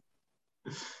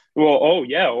 Well,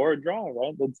 or a draw,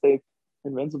 right? Let's say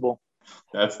Invincible.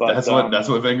 That's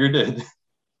what Wenger did.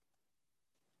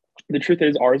 The truth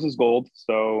is, ours is gold.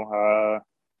 So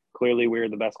clearly, we're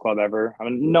the best club ever. I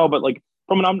mean, no, but like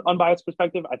from an unbiased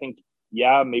perspective, I think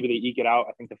maybe they eke it out.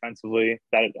 I think defensively,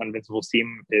 that Invincibles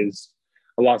team is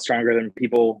a lot stronger than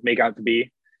people make out to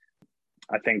be.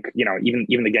 I think, even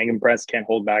the Gegenpress can't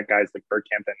hold back guys like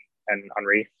Bergkamp and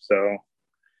Henry. So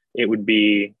it would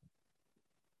be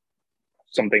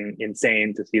something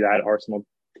insane to see that Arsenal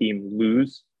team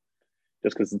lose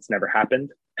just because it's never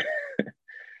happened.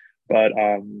 But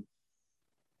I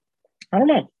don't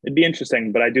know. It'd be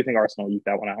interesting, but I do think Arsenal eat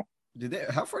that one out.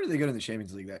 How far did they go to the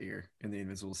Champions League that year in the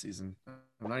Invincible season?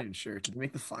 I'm not even sure. Did they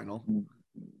make the final?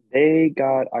 They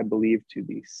got, I believe, to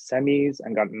the semis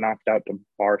and got knocked out to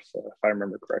Barca, if I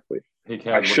remember correctly. Hey,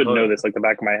 Kev, I should know this like the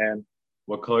back of my hand.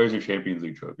 What color is your Champions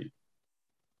League trophy?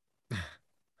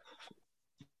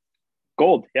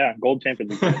 Gold, yeah, gold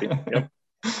Champions League trophy. Yep.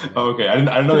 Okay, I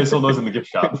didn't know they sold those in the gift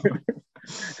shop.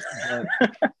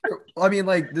 I mean,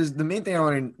 like, the main thing I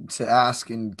wanted to ask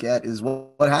and get is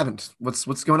what happened?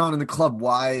 What's going on in the club?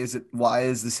 Why is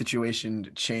the situation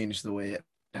changed the way it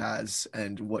has,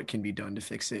 and what can be done to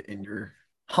fix it in your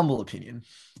humble opinion?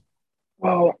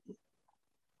 Well,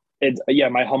 it's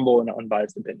my humble and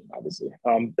unbiased opinion, obviously.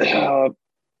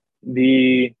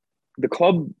 The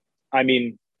club, I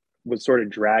mean, was sort of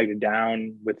dragged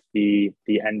down with the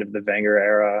end of the Wenger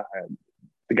era.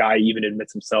 The guy even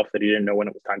admits himself that he didn't know when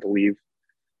it was time to leave.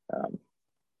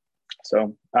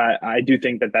 So I do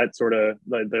think that sort of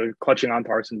the clutching on to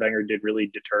Arsene Wenger did really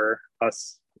deter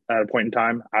us at a point in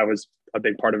time. I was a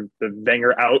big part of the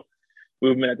Wenger out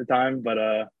movement at the time,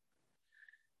 but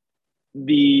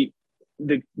the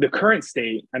current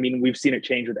state, I mean, we've seen it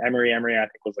change with Emery. Emery, I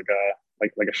think, was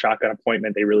like a shotgun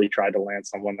appointment. They really tried to land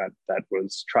someone that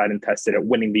was tried and tested at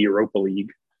winning the Europa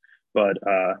League, but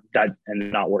that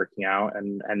ended not working out.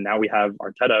 And now we have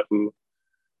Arteta, who,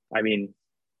 I mean,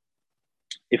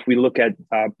 if we look at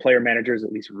player managers,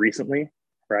 at least recently,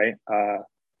 right?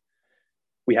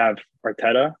 We have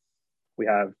Arteta, we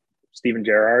have Steven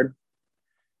Gerrard,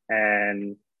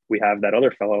 and we have that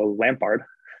other fellow, Lampard.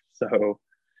 So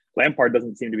Lampard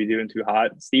doesn't seem to be doing too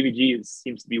hot. Stevie G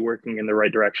seems to be working in the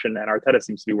right direction, and Arteta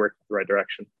seems to be working in the right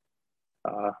direction.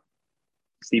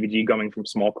 Stevie G going from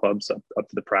small clubs up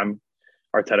to the Prem.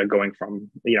 Arteta going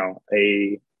from,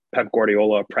 a Pep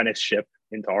Guardiola apprenticeship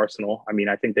into Arsenal. I mean,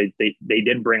 I think they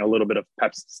did bring a little bit of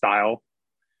Pep's style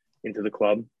into the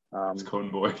club. It's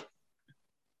Cone Boy.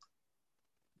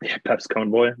 Yeah, Pep's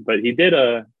Cone Boy. But he did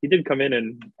come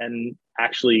in and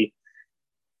actually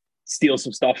steal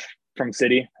some stuff from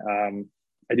City.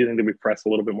 I do think that we press a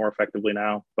little bit more effectively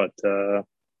now, but no,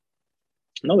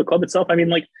 the club itself, I mean,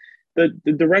 like the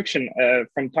direction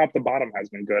from top to bottom has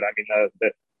been good. I mean,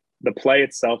 the play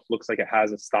itself looks like it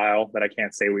has a style that I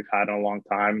can't say we've had in a long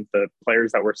time. The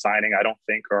players that we're signing, I don't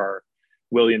think are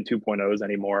Willian 2.0s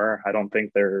anymore. I don't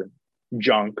think they're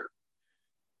junk.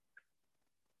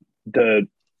 Do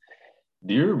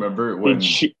you remember when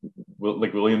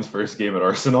William's first game at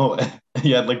Arsenal,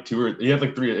 he had like three, he had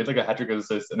like a hat-trick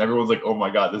assist, and everyone's like, "Oh my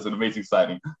god, this is an amazing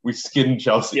signing. We skinned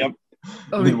Chelsea." Yep.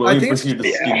 And then William proceeded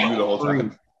to skin you the whole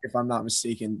time. If I'm not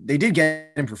mistaken, they did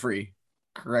get him for free.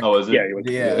 Correct. Oh, is it?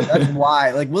 Yeah. That's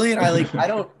why. Like William, I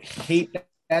don't hate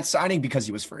that signing because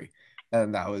he was free,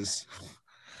 and that was.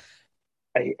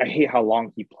 I hate how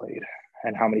long he played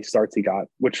and how many starts he got,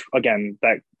 which again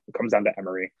that comes down to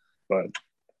Emery, but.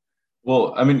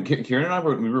 Well, I mean, Kieran and I,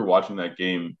 when we were watching that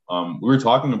game, we were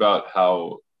talking about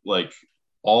how like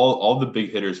all the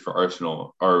big hitters for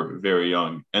Arsenal are very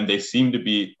young, and they seem to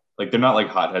be like they're not like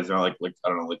hotheads. They're not like I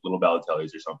don't know, like little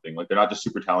Balotellis or something. Like they're not just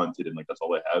super talented and like that's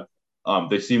all they have.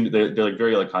 They're like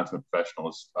very like consummate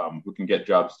professionals who can get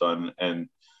jobs done and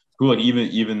who like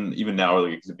even now are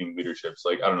like exhibiting leaderships.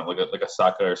 Like I don't know, like a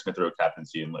Saka or Smith Rowe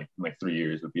captaincy in like 3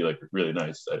 years would be like really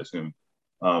nice, I'd assume.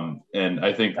 And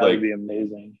I think that would be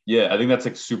amazing. Yeah, I think that's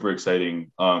like super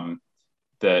exciting.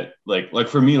 That like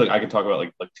for me, like I could talk about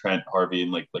like Trent, Harvey,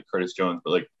 and like Curtis Jones, but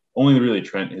like only really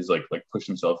Trent has like pushed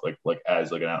himself like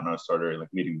as like an out and out starter and like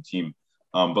leading the team.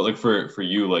 But like for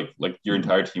you, like your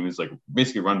entire team is like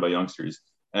basically run by youngsters,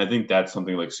 and I think that's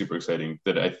something like super exciting.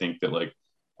 That I think that like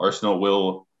Arsenal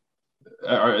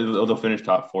they'll finish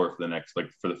top four for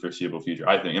the foreseeable future.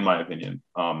 I think, in my opinion.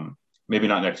 Maybe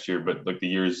not next year, but like the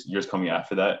years coming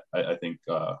after that, I think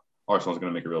Arsenal is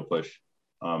going to make a real push,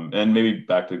 and maybe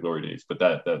back to the glory days. But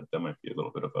that might be a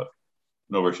little bit of an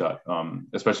overshot,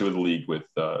 especially with the league with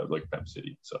like Pep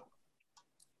City. So,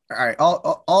 all right,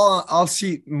 I'll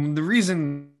see the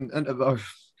reason.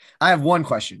 I have one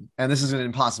question, and this is an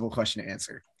impossible question to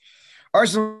answer.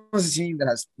 Arsenal is a team that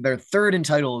has their third in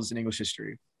titles in English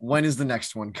history. When is the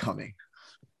next one coming?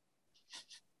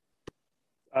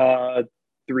 3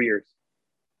 years.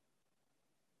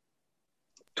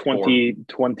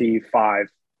 2025.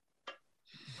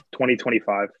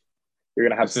 You're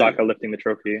gonna have Saka lifting the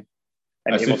trophy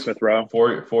and Emil Smith Rowe.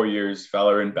 4 years,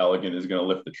 Fowler and Balogun is gonna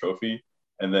lift the trophy,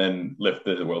 and then lift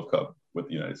the World Cup with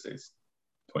the United States,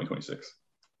 2026.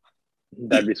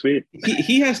 That'd be sweet.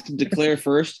 He has to declare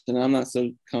first, and I'm not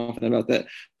so confident about that.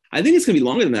 I think it's going to be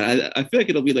longer than that. I feel like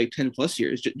it'll be like 10 plus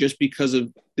years just because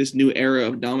of this new era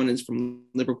of dominance from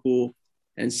Liverpool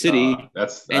and City.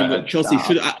 What Chelsea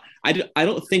should. I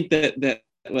don't think that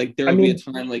like there will be a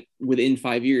time like within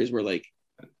 5 years where like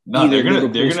they're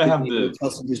gonna have the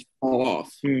Chelsea just fall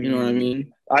off. You know what I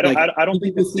mean? I don't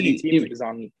think the City team is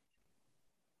on.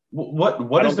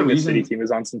 What is the reason? The City team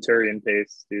is on Centurion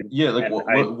pace, dude. Yeah, like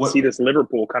I see this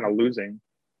Liverpool kind of losing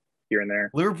here and there.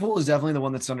 Liverpool is definitely the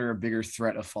one that's under a bigger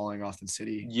threat of falling off than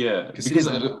City. Yeah, because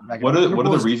what are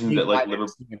the reasons that like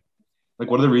Liverpool?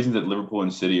 Like, what are the reasons that Liverpool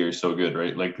and City are so good,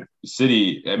 right? Like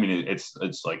City, I mean, it's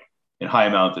like in high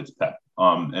amounts, it's Pep,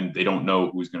 and they don't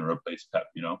know who's going to replace Pep.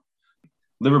 You know,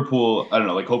 Liverpool, I don't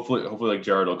know. Like hopefully, like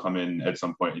Gerrard will come in at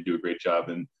some point and do a great job,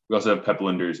 and we also have Pep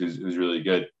Linders, who's really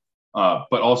good.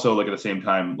 But also, like at the same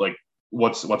time, like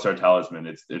what's our talisman?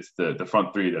 It's the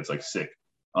front three that's like sick,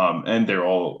 and they're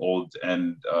all old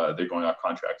and they're going off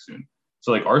contract soon.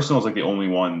 So like Arsenal's like the only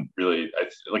one really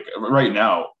like right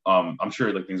now. I'm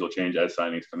sure like things will change as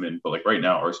signings come in, but like right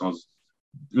now, Arsenal's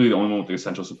really the only one with the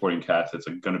essential supporting cast that's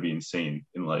like going to be insane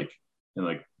in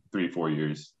 3-4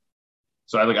 years.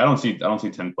 So I don't see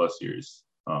 10 plus years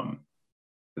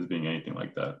as being anything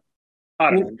like that. I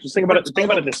don't know. Just think about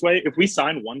it this way. If we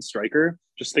sign one striker,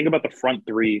 just think about the front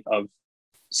three of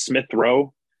Smith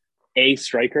Rowe, a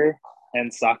striker,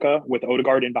 and Saka with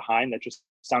Odegaard in behind. That just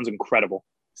sounds incredible.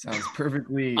 Sounds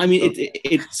perfectly. I mean,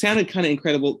 it sounded kind of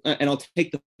incredible, and I'll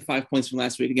take the 5 points from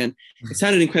last week again. It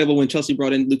sounded incredible when Chelsea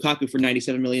brought in Lukaku for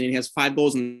 97 million, and he has 5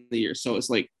 goals in the year. So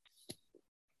it's like,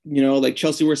 you know, like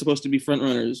Chelsea were supposed to be front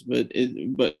runners, but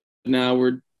now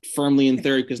we're firmly in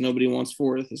third because nobody wants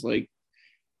fourth. It's like.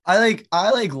 I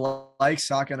like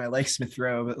Saka and I like Smith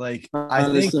Rowe, but like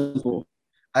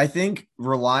I think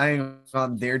relying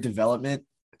on their development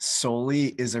solely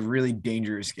is a really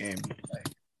dangerous game,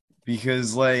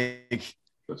 because like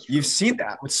you've seen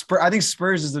that with Spurs. I think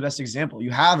Spurs is the best example. You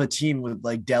have a team with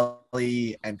like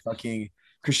Dele and fucking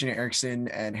Christian Eriksen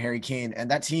and Harry Kane,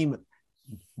 and that team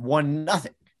won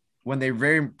nothing when they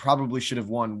very probably should have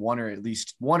won one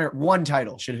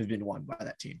title should have been won by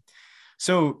that team.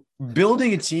 So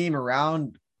building a team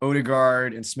around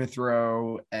Odegaard and Smith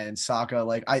Rowe and Saka,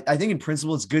 like I think in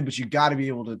principle it's good, but you got to be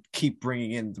able to keep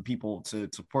bringing in the people to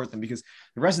support them, because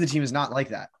the rest of the team is not like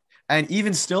that. And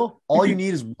even still, all you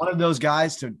need is one of those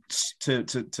guys to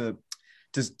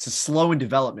slow in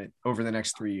development over the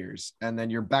next 3 years, and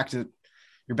then you're back to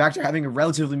having a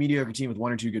relatively mediocre team with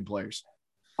 1 or 2 good players.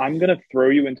 I'm gonna throw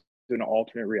you into an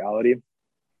alternate reality.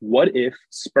 What if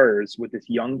Spurs, with this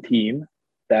young team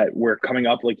that were coming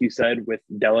up, like you said, with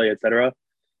Dele, etc.,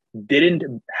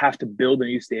 didn't have to build a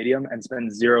new stadium and spend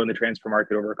zero in the transfer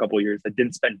market over a couple of years, that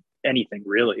didn't spend anything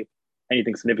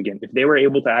significant. If they were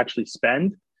able to actually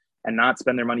spend and not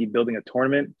spend their money building a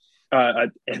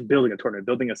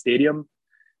stadium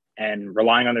and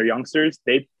relying on their youngsters,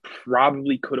 they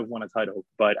probably could have won a title.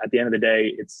 But at the end of the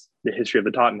day, it's the history of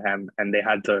the Tottenham, and they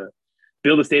had to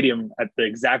build a stadium at the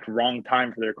exact wrong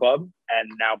time for their club,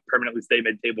 and now permanently stay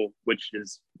mid-table, which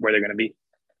is where they're going to be.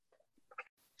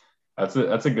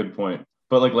 That's a good point.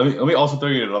 But like, let me also throw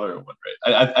you another one,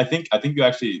 right? I think you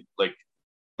actually like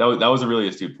that was a really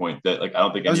astute point that like I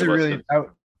don't think any of us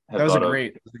that was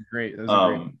great.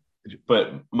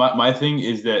 But my thing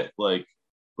is that like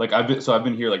I've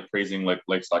been here like praising like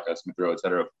Saka, Smith Rowe,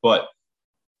 etc. But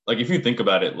like if you think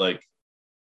about it, like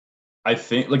I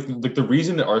think like the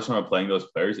reason that Arsenal are playing those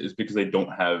players is because they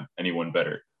don't have anyone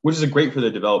better, which is great for the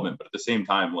development. But at the same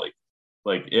time,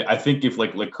 I think if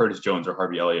like Curtis Jones or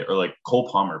Harvey Elliott or like Cole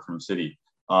Palmer from City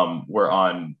were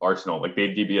on Arsenal, like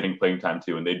they'd be getting playing time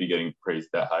too, and they'd be getting praised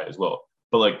that high as well.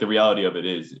 But like the reality of it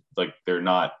is like they're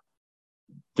not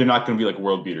going to be like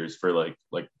world beaters for like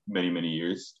many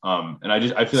years. And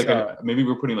I feel like maybe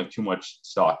we're putting like too much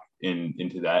stock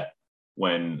into that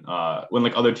when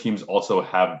like other teams also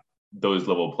have those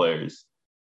level players.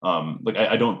 Like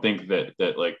I don't think that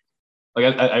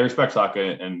I respect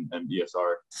Saka and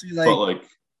ESR,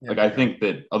 but I think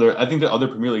that other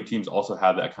Premier League teams also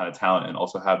have that kind of talent and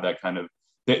also have that kind of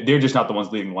they're just not the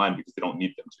ones leading the line because they don't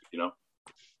need them to, you know.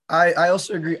 I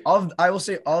also agree. I will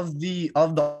say of the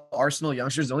Arsenal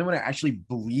youngsters, the only one I actually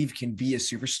believe can be a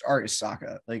superstar is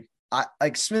Saka. Like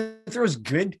Smith Rowe is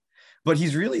good, but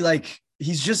he's really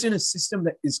he's just in a system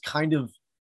that is kind of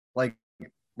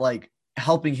like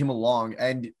helping him along,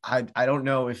 and I don't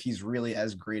know if he's really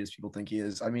as great as people think he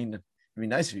is. I mean, it'd be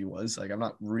nice if he was. Like, I'm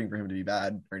not rooting for him to be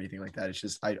bad or anything like that. It's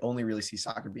just I only really see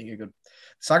Saka being a good.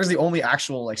 Saka's the only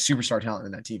actual like superstar talent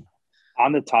in that team.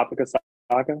 On the topic of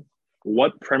Saka,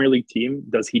 what Premier League team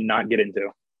does he not get into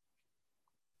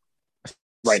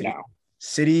right now?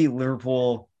 City,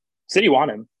 Liverpool. City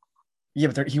want him. Yeah,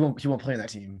 but he won't play in that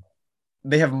team.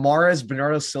 They have Mahrez,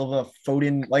 Bernardo Silva,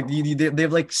 Foden. Like they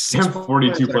have like They have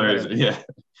 42 players,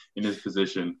 in his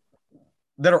position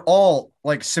that are all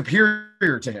like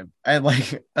superior to him, and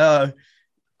like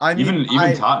even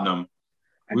Tottenham.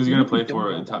 Who's he gonna play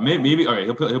for? Maybe all right.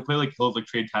 He'll play like he'll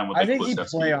trade time with. I Like, think he'd Kulusevski.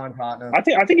 play on Tottenham. I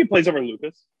think he plays over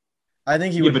Lucas. I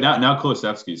think he Yeah, would. but now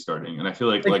Kulusevski's starting, and I feel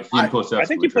like he and Kulusevski. I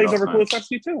think he plays over time.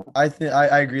 Kulusevski too.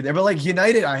 I agree there, but like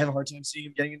United, I have a hard time seeing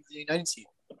him getting into the United team.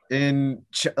 In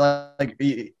like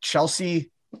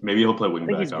Chelsea, Maybe he'll play wing I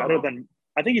think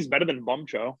back. he's better than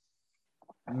Bumcho.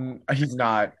 He's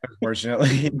not,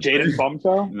 unfortunately. Jaden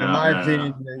Bumcho. In my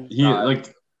opinion,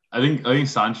 I think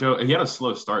Sancho. He had a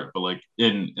slow start, but like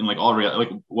in like all like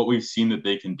what we've seen that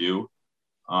they can do,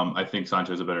 I think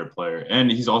Sancho's a better player,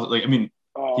 and he's also like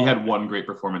he had one great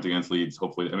performance against Leeds.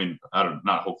 Hopefully,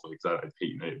 not hopefully because I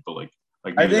hate United, but like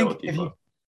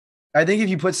I think if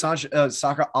you put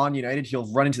Saka on United,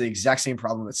 he'll run into the exact same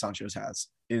problem that Sancho's has,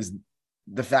 is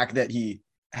the fact that he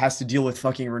has to deal with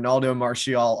fucking Ronaldo,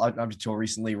 Martial, until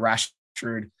recently,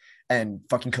 Rashford, and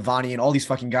fucking Cavani, and all these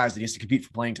fucking guys that he has to compete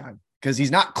for playing time because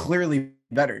he's not clearly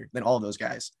better than all of those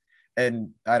guys.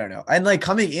 And I don't know. And like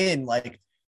coming in, like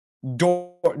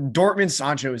Dortmund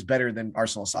Sancho is better than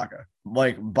Arsenal Saka,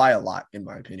 like by a lot, in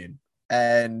my opinion.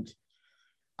 And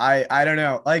I don't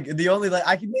know. Like the only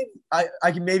I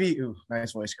can maybe ooh,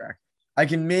 nice voice crack. I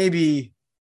can maybe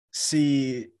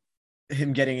see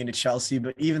him getting into Chelsea,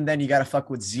 but even then you gotta fuck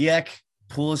with Ziyech,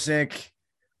 Pulisic,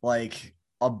 like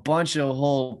a bunch of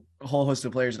whole host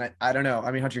of players. And I don't know. I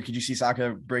mean, Hunter, could you see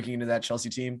Saka breaking into that Chelsea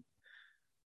team?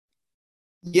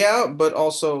 Yeah, but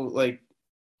also like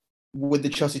would the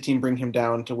Chelsea team bring him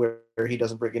down to where he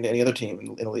doesn't break into any other team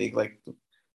in the league, like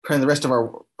kind of the rest of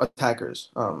our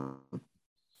attackers?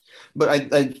 But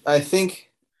I think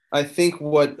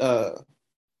what the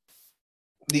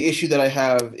issue that I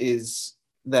have is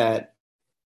that,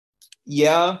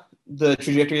 yeah, the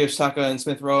trajectory of Saka and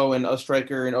Smith Rowe and a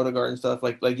striker and Odegaard and stuff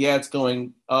like yeah, it's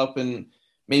going up, and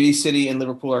maybe City and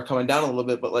Liverpool are coming down a little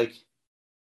bit, but like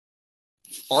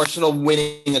Arsenal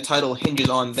winning a title hinges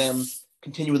on them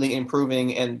continually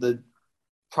improving, and the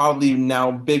probably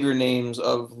now bigger names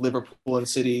of Liverpool and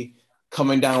City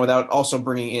coming down without also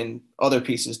bringing in other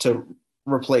pieces to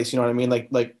replace, you know what I mean?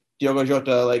 Like Diogo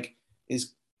Jota, like,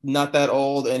 is not that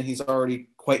old and he's already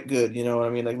quite good, you know what I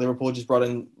mean? Like Liverpool just brought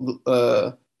in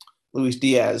Luis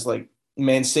Diaz. Like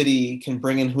Man City can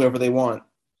bring in whoever they want,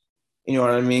 you know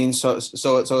what I mean? So it's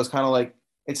kind of like,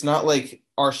 it's not like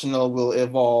Arsenal will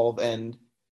evolve and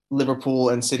Liverpool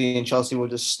and City and Chelsea will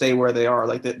just stay where they are.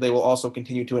 Like they will also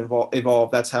continue to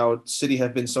evolve. That's how City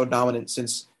have been so dominant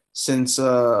since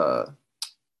the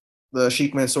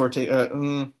Sheikh Mansour or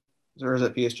is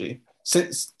it PSG?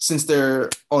 Since their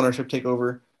ownership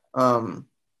takeover,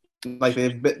 like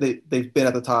they've been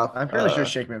at the top. I'm fairly sure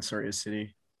Sheikh Mansour is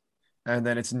City, and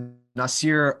then it's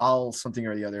Nasir Al something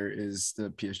or the other is the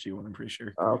PSG one. I'm pretty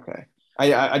sure. Okay,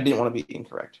 I didn't want to be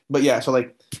incorrect, but yeah. So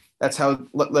like that's how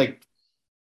like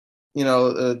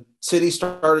City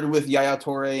started with Yaya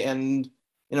Toure and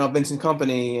Vincent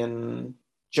Kompany and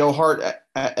Joe Hart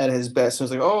at his best. It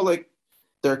was like, oh, like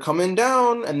they're coming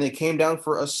down, and they came down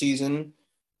for a season,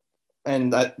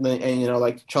 and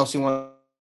like Chelsea won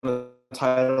a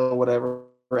title or whatever,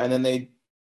 and then they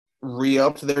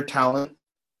re-upped their talent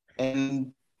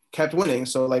and kept winning.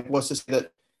 So like, what's to say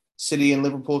that City and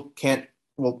Liverpool can't?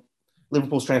 Well,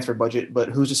 Liverpool's transfer budget, but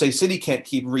who's to say City can't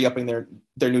keep re-upping their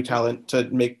new talent to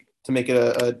make it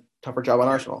a tougher job on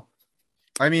Arsenal?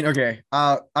 I mean, okay.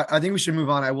 I think we should move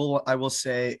on. I will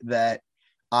say that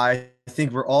I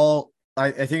think we're all. I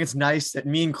think it's nice that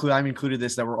I'm included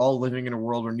this, that we're all living in a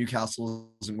world where Newcastle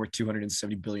isn't worth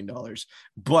 $270 billion.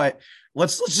 But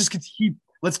let's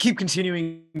keep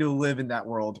continuing to live in that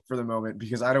world for the moment,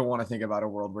 because I don't want to think about a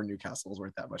world where Newcastle is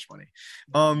worth that much money.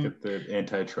 Get the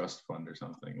antitrust fund or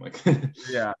something like.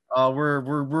 Yeah.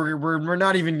 We're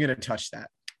not even gonna touch that.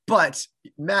 But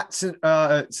Matt,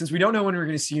 since we don't know when we're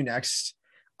gonna see you next,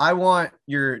 I want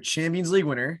your Champions League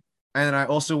winner. And I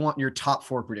also want your top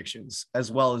 4 predictions,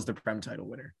 as well as the Prem title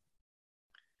winner.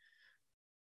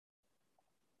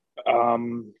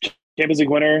 Champions League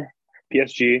winner,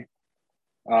 PSG.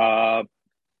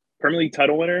 Premier League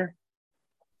title winner,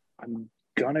 I'm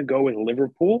going to go with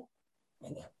Liverpool.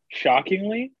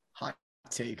 Shockingly. Hot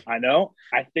take. I know.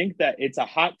 I think that it's a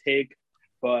hot take,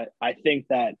 but I think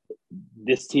that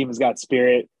this team has got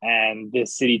spirit, and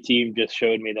this City team just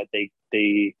showed me that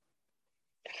they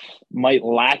might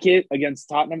lack it against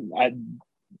Tottenham.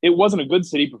 It wasn't a good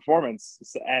City performance,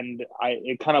 and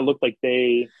it kind of looked like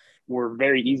they were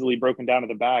very easily broken down to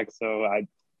the back. So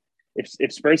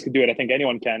if Spurs could do it, I think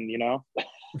anyone can, you know.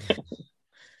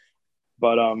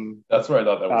 But that's where I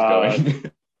thought that was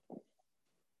going.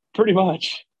 Pretty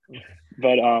much.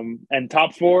 But and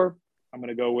top four, I'm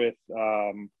gonna go with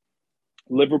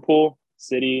Liverpool,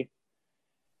 City,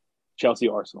 Chelsea,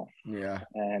 Arsenal. Yeah.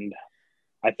 And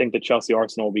I think that Chelsea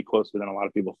Arsenal will be closer than a lot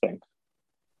of people think.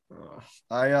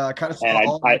 I kind of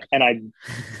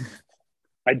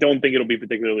I don't think it'll be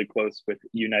particularly close with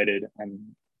United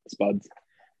and Spuds.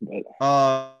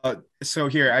 But so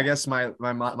here, I guess my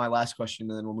last question,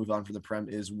 and then we'll move on for the Prem,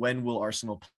 is when will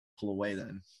Arsenal pull away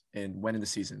then? And when in the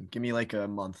season? Give me like a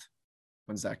month.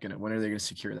 When are they gonna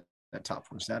secure that top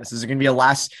four status? Is it gonna be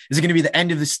the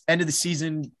end of the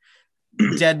season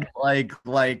dead like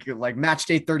match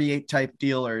day 38 type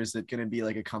deal, or is it gonna be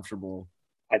like a comfortable?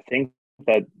 I think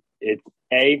that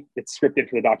it's scripted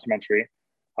for the documentary,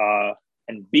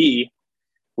 and B,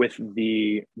 with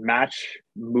the match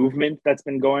movement that's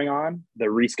been going on, the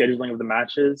rescheduling of the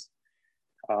matches.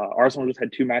 Arsenal just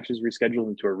had 2 matches rescheduled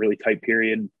into a really tight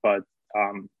period, but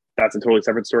that's a totally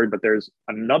separate story. But there's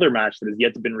another match that has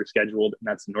yet to been rescheduled, and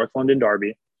that's the North London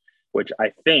Derby, which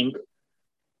I think,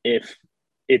 if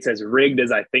it's as rigged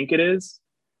as I think it is,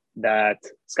 that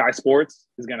Sky Sports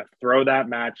is going to throw that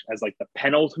match as like the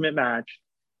penultimate match.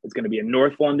 It's going to be a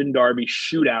North London Derby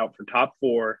shootout for top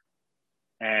 4,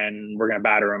 and we're going to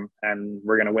batter them, and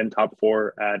we're going to win top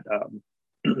 4 at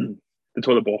the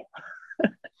Toilet Bowl.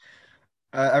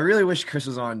 I really wish Chris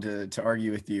was on to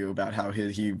argue with you about how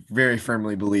he very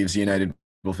firmly believes United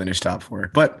will finish top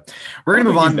 4. But we're going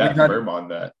to move on. That firm on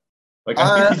that. Like,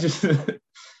 I think he just.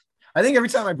 I think every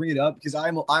time I bring it up, because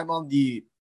I'm on the.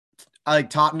 I like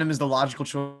Tottenham is the logical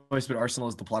choice, but Arsenal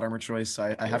is the plot armor choice.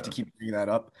 So I have to keep bringing that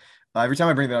up. Every time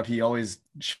I bring that up, he always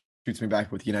shoots me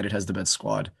back with United has the best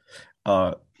squad.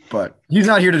 But he's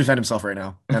not here to defend himself right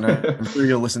now, and I'm sure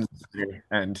he'll listen to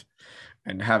this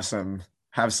and have some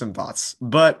thoughts.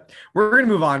 But we're gonna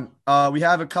move on. We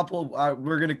have a couple.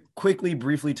 We're gonna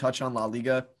briefly touch on La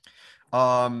Liga.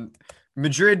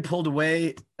 Madrid pulled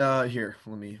away. Here,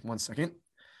 let me 1 second.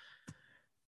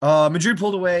 Madrid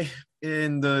pulled away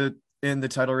in the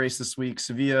title race this week.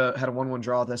 Sevilla had a 1-1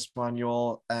 draw with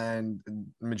Espanyol, and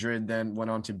Madrid then went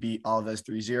on to beat Alaves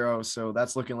 3-0. So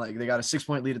that's looking like they got a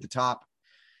 6-point lead at the top.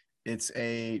 It's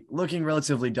looking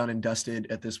relatively done and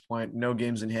dusted at this point. No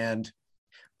games in hand.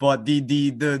 But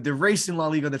the race in La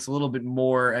Liga that's a little bit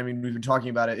more, I mean, we've been talking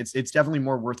about it. It's definitely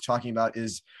more worth talking about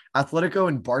is Atletico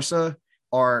and Barca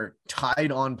are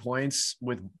tied on points,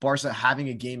 with Barca having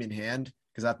a game in hand,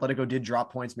 because Atletico did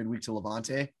drop points midweek to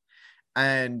Levante.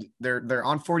 And they're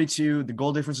on 42. The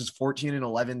goal difference is 14 and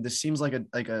 11. This seems like it's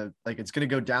going to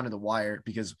go down to the wire,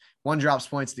 because one drops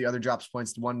points, the other drops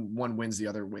points, one wins, the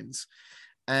other wins.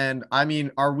 And I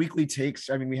mean, our weekly takes,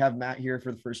 I mean, we have Matt here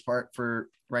for the first part for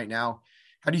right now.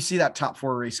 How do you see that top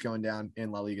 4 race going down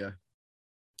in La Liga?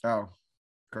 Oh,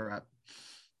 crap.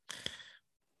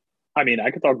 I mean,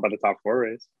 I could talk about the top 4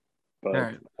 race, but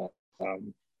right.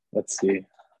 Let's see.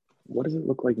 What does it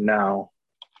look like now?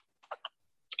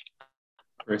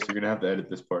 Chris, you're gonna have to edit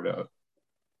this part out.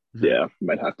 Yeah,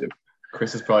 might have to.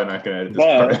 Chris is probably not gonna edit this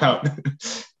part out.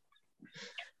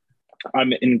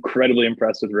 I'm incredibly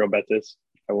impressed with Real Betis,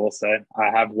 I will say. I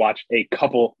have watched a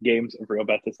couple games of Real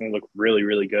Betis, and they look really,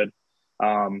 really good.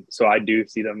 So I do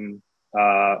see them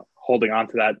holding on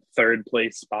to that 3rd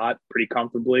place spot pretty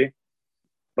comfortably.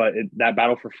 But that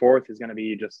battle for 4th is going to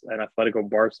be just an Atletico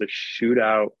Barca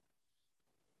shootout.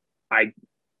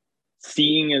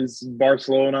 Seeing as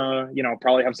Barcelona,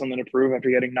 probably have something to prove after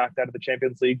getting knocked out of the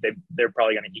Champions League, they're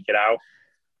probably going to eke it out.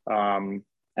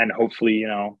 And hopefully,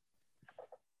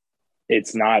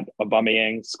 it's not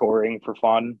Aubameyang scoring for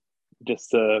fun just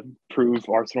to prove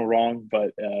Arsenal wrong.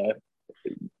 But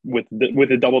with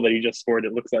the double that he just scored,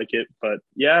 it looks like it. But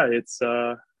yeah, it's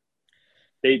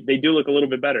they do look a little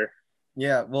bit better.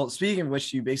 Yeah, well, speaking of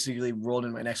which, you basically rolled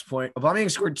in my next point.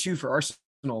 Aubameyang scored 2 for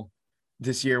Arsenal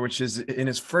this year, which is in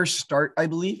his first start, I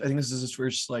believe. I think this is his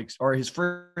first, his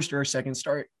first or second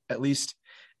start at least.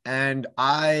 And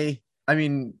what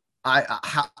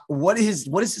is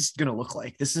this going to look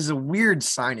like? This is a weird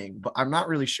signing, but I'm not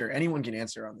really sure anyone can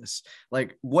answer on this.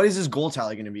 Like, what is his goal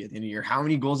tally going to be at the end of the year? How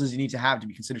many goals does he need to have to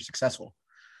be considered successful?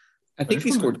 I think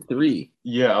he scored 3.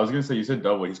 Yeah, I was gonna say, you said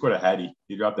double. He scored a hattie.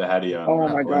 He dropped a hattie on. Oh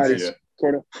my god, he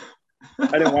scored a.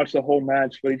 I didn't watch the whole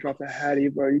match, but he dropped a hattie.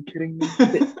 Bro, are you kidding me?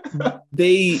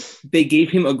 They gave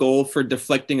him a goal for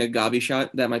deflecting a Gavi shot.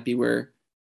 That might be where.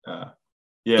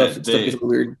 Yeah, stuff gets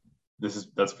weird.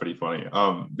 That's pretty funny.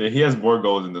 He has more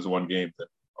goals in this one game than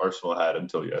Arsenal had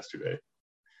until yesterday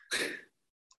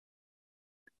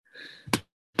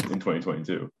in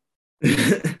 2022.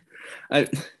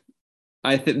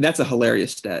 I think that's a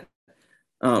hilarious stat.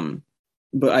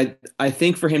 But I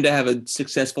think for him to have a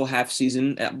successful half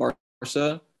season at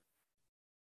Barca,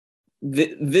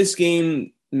 this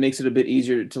game makes it a bit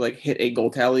easier to like hit a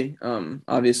goal tally,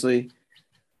 obviously.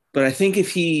 But I think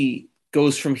if he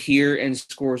goes from here and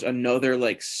scores another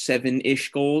like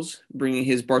 7-ish goals, bringing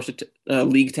his Barca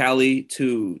league tally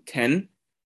to 10,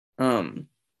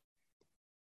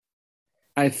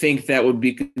 I think that would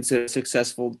be considered a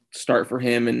successful start for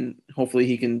him, and hopefully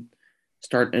he can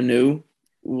start anew.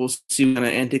 We'll see what kind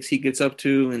of antics he gets up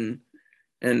to,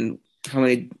 and how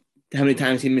many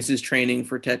times he misses training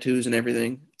for tattoos and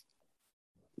everything.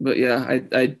 But yeah,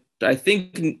 I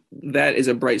think that is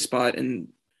a bright spot, and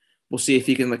we'll see if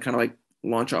he can like kind of like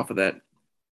launch off of that.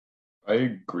 I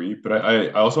agree, but I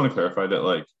also want to clarify that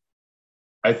like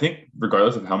I think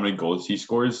regardless of how many goals he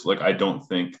scores, like I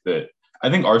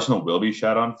think Arsenal will be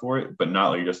shat on for it, but not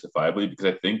like justifiably, because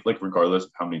I think like regardless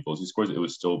of how many goals he scores, it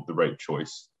was still the right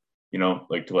choice,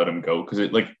 like to let him go, because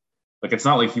it like it's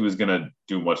not like he was gonna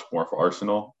do much more for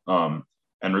Arsenal.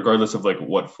 And regardless of like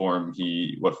what form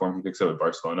he picks up at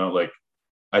Barcelona, like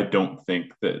I don't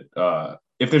think that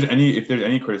if there's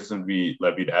any criticism to be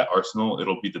levied at Arsenal,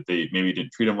 it'll be that they maybe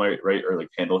didn't treat him right or like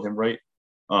handle him right,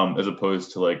 as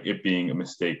opposed to like it being a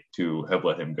mistake to have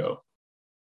let him go.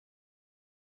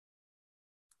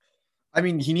 I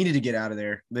mean, he needed to get out of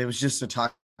there. It was just a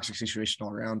toxic situation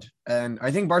all around. And I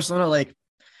think Barcelona, like,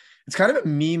 it's kind of a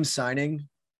meme signing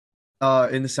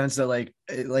in the sense that,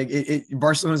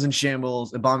 Barcelona's in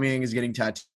shambles. Aubameyang is getting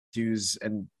tattoos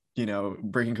and,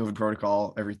 breaking COVID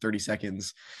protocol every 30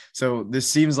 seconds. So this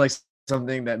seems like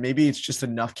something that maybe it's just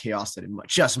enough chaos that it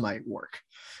just might work.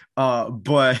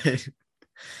 But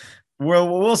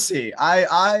we'll see.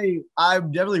 I'm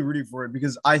definitely rooting for it,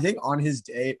 because I think on his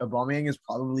day, Aubameyang is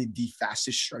probably the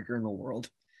fastest striker in the world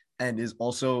and is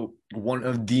also one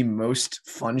of the most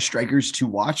fun strikers to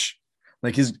watch.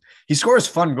 Like he scores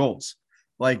fun goals.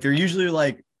 Like they're usually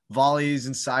like volleys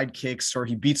and side kicks, or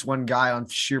he beats one guy on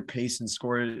sheer pace and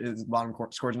scores in the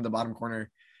bottom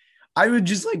corner. I would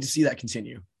just like to see that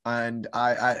continue. And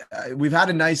we've had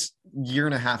a nice year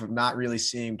and a half of not really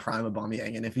seeing prime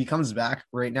Aubameyang, and if he comes back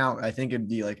right now, I think it'd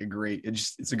be like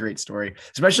it's a great story,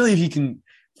 especially if he can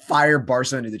fire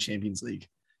Barca into the Champions League.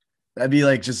 That'd be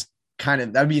like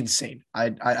that'd be insane. I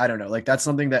don't know, like that's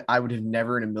something that I would have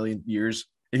never in a million years.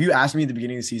 If you asked me at the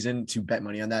beginning of the season to bet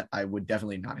money on that, I would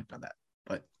definitely not have done that.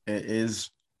 But it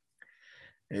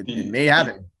may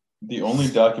happen. The only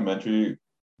documentary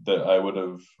that I would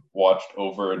have watched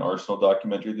over an Arsenal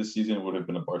documentary this season would have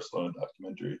been a Barcelona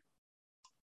documentary.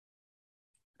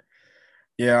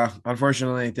 Yeah,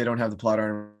 unfortunately, they don't have the plot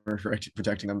armor for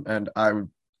protecting them, and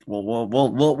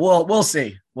we'll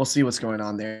see. We'll see what's going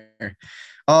on there.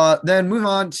 Then move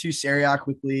on to Serie A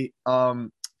quickly.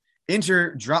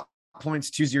 Inter dropped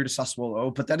points 2-0 to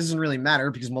Sassuolo, but that doesn't really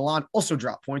matter because Milan also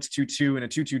dropped points 2-2 in a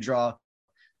 2-2 draw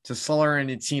to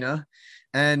Salernitana.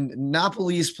 And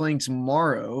Napoli is playing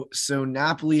tomorrow, so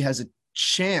Napoli has a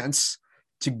chance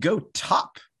to go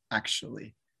top,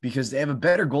 actually, because they have a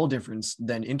better goal difference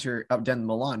than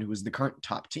Milan, who is the current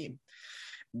top team.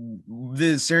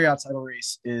 The Serie A title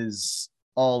race is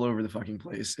all over the fucking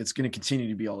place. It's going to continue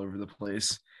to be all over the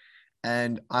place,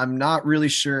 and I'm not really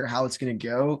sure how it's going to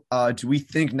go. Do we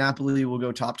think Napoli will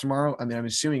go top tomorrow? I mean, I'm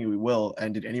assuming we will.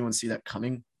 And did anyone see that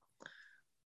coming?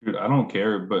 Dude, I don't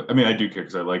care, but I mean, I do care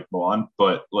because I like Milan.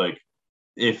 But like,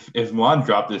 if Milan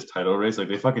dropped this title race, like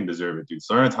they fucking deserve it, dude.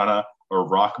 Salernitana are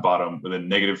rock bottom with a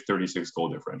negative 36 goal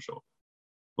differential.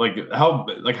 How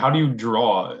do you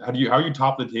draw? How are you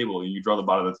top of the table and you draw the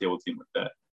bottom of the table team like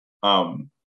that?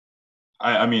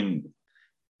 I mean,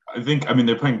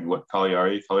 they're playing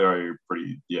Cagliari. Cagliari are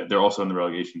pretty, yeah. They're also in the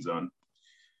relegation zone.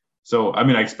 So I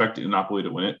mean, I expect Napoli to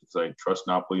win it because I trust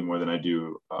Napoli more than I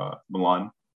do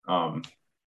Milan.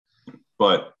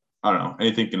 But I don't know.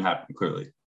 Anything can happen,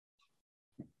 clearly.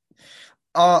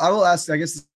 I will ask, I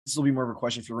guess this will be more of a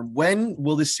question for him. When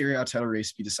will this Serie A title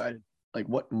race be decided? Like,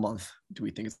 what month do we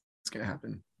think it's going to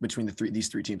happen between these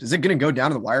three teams? Is it going to go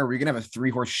down to the wire? Are we going to have a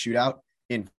 3-horse shootout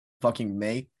in fucking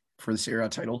May for the Serie A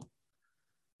title?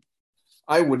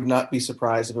 I would not be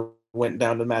surprised if it went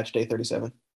down to match day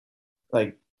 37.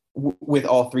 Like, with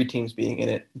all three teams being in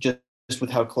it, just with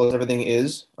how close everything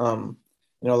is.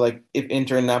 Like if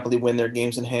Inter and Napoli win their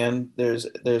games in hand, there's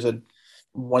a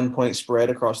 1-point spread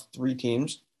across three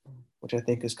teams, which I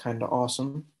think is kind of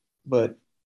awesome. But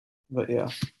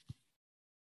yeah.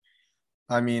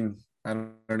 I mean, I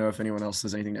don't know if anyone else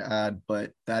has anything to add,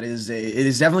 but it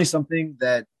is definitely something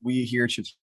that we here at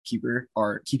Keeper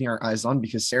are keeping our eyes on,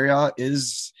 because Serie A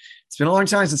it's been a long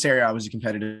time since Serie A was a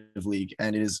competitive league,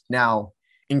 and it is now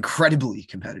incredibly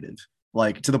competitive,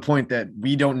 like to the point that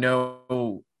we don't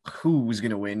know who's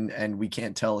going to win, and we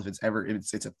can't tell if it's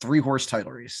a 3-horse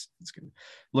title race.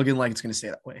 Looking like it's going to stay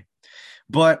that way.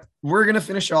 But we're going to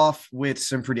finish off with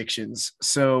some predictions.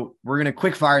 So we're going to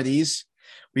quick fire these.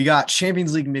 We got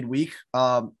Champions League midweek.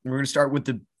 We're going to start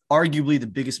with arguably the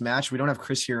biggest match. We don't have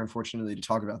Chris here, unfortunately, to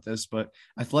talk about this, but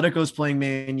Atletico is playing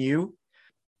Man U.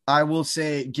 I will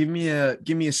say, give me a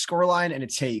scoreline and a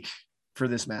take for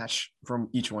this match from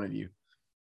each one of you.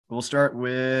 We'll start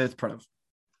with Pranav.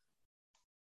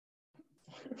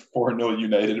 4-0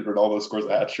 United. Ronaldo scores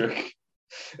a hat trick.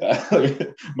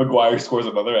 Maguire scores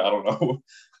another. I don't know.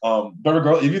 But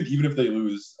regardless, even if they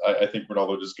lose, I think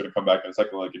Ronaldo just going to come back in a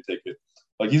second leg and take it.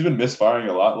 Like, he's been misfiring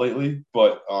a lot lately,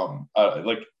 but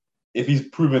if he's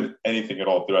proven anything at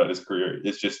all throughout his career,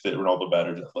 it's just that Ronaldo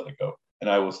batters Atletico, and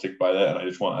I will stick by that. And I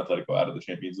just want Atletico out of the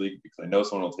Champions League because I know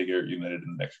someone will take United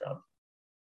in the next round.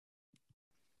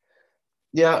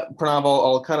 Yeah, Pranav,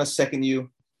 I'll kind of second you,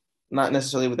 not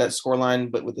necessarily with that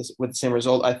scoreline, but with the same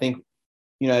result. I think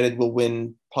United will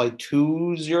win probably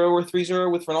 2-0 or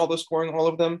 3-0 with Ronaldo scoring all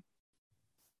of them.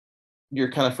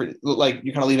 You're kind of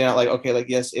leaving out like, okay, like,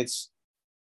 yes, it's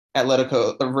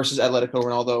Atletico versus Atletico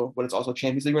Ronaldo, but it's also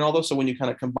Champions League Ronaldo. So when you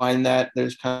kind of combine that,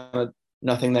 there's kind of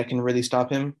nothing that can really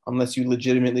stop him unless you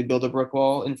legitimately build a brick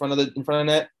wall in front of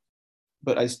net.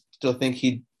 But I still think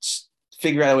he'd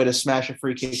figure out a way to smash a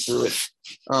free kick through it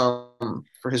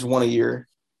for his one a year.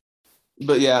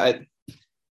 But yeah,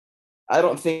 I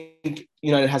don't think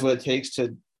United has what it takes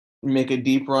to make a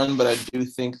deep run, but I do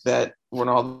think that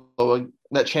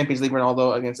that Champions League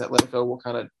Ronaldo against Atletico will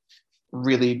kind of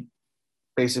really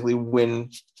basically win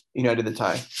United the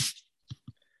tie.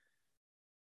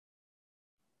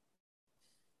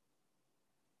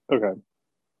 Okay.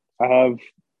 I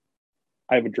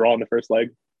have a draw in the first leg.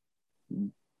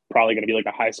 Probably going to be like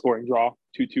a high scoring draw,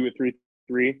 2-2 or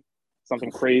 3-3,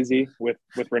 something crazy with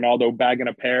Ronaldo bagging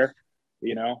a pair,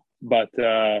 you know. But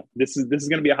this is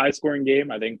going to be a high scoring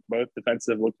game. I think both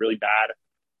defensive look really bad.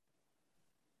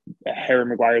 Harry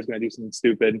Maguire is going to do something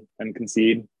stupid and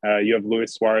concede. You have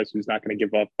Luis Suarez, who's not going to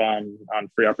give up on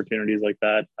free opportunities like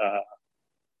that.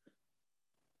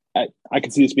 I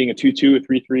could see this being a 2-2 or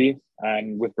 3-3,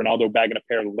 and with Ronaldo bagging a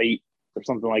pair late or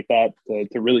something like that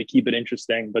to really keep it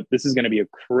interesting. But this is going to be a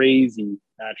crazy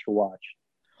match to watch.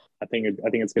 I think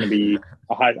it's going to be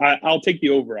a high. I'll take the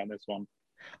over on this one.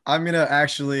 I'm going to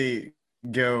actually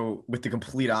go with the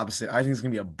complete opposite. I think it's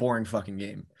going to be a boring fucking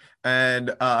game.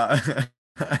 And I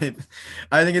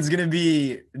think it's going to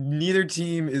be neither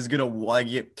team is going to like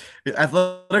it.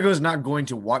 Atletico is not going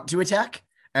to want to attack,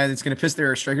 and it's going to piss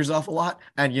their strikers off a lot.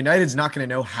 And United's not going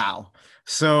to know how.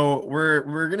 So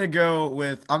we're going to go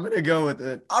with, I'll go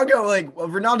like, well,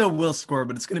 Ronaldo will score,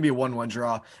 but it's going to be a 1-1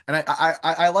 draw. And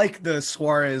I like the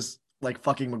Suarez like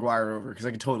fucking Maguire over, because I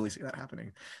can totally see that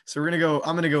happening. So I'm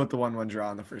going to go with the 1-1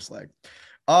 draw in the first leg.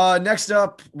 Next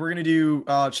up, we're going to do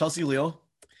Chelsea Lille.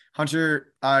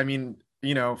 Hunter, I mean,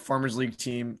 you know, Farmers League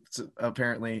team,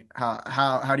 apparently.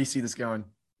 How do you see this going?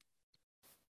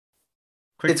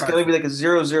 It's going to be like a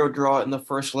 0-0 draw in the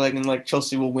first leg, and like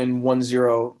Chelsea will win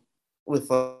 1-0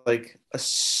 with like a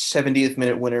 70th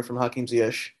minute winner from Hakim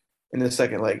Ziyech in the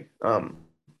second leg,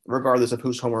 regardless of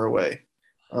who's home or away.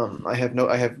 I have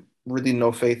really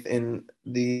no faith in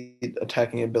the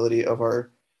attacking ability of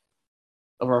our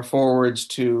forwards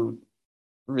to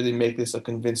really make this a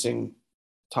convincing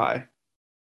tie.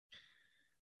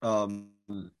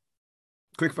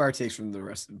 Quick fire takes from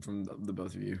the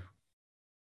both of you.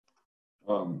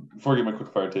 Before I get my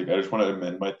quick fire take, I just want to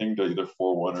amend my thing to either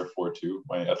 4-1 or 4-2,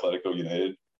 my Atletico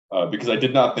United, because I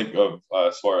did not think of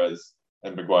Suarez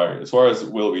and Maguire. Suarez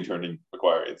will be turning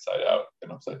Maguire inside out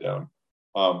and upside down.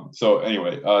 So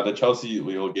anyway, the Chelsea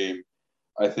Lille game,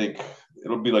 I think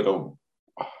it'll be like a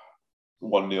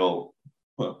 1-0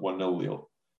 Lille.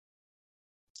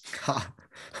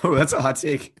 Oh, that's a hot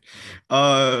take.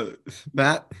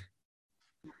 Matt?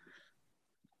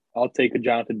 I'll take a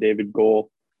Jonathan David goal,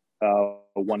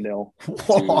 1-0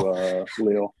 to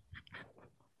Lille.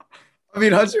 I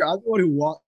mean, Hunter, I'm probably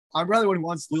the one who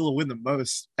wants Lille to win the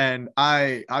most, and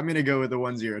I'm going to go with the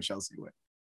 1-0 Chelsea win.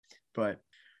 But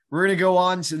we're going to go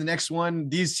on to the next one.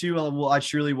 These two I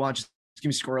surely want. Just give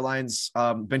me score lines.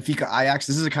 Benfica Ajax.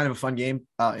 This is a kind of a fun game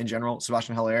in general.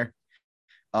 Sebastian Haller.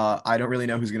 I don't really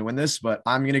know who's going to win this, but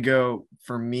I'm going to go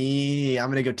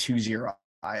 2-0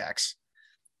 Ajax.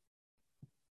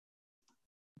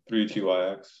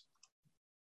 3-2 Ajax.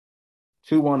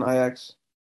 2-1 Ajax.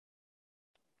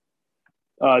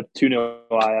 2-0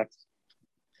 Ajax.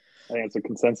 I think it's a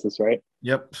consensus, right?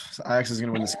 Yep, Ajax is going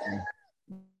to win this game.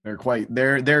 They're clear.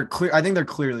 I think they're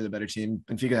clearly the better team.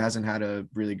 Benfica hasn't had a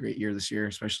really great year this year,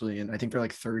 especially, and I think they're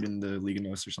like third in the Liga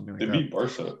NOS or something like They that. beat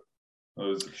Barca. That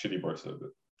was a shitty Barca, but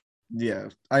Yeah,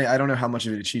 I don't know how much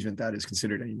of an achievement that is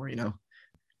considered anymore, you know.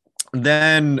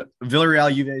 Then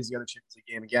Villarreal Juve is the other Champions League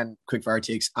game. Again, quick fire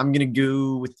takes. I'm gonna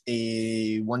go with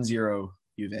a 1-0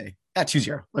 Juve.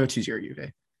 2-0. I'll go 2-0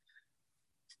 Juve.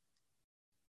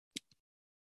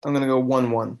 I'm gonna go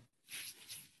 1-1.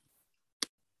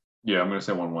 yeah, I'm gonna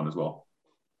say 1-1 as well.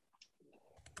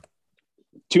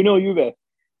 2-0 Juve.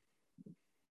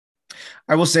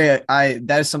 I will say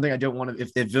that is something I don't want to.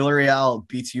 If Villarreal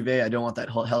beats Juve, I don't want that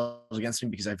held against me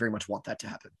because I very much want that to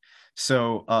happen.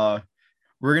 So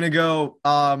we're gonna go.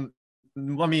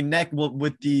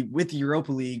 With the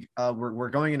Europa League, we're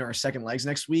going into our second legs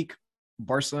next week.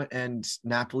 Barca and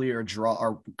Napoli are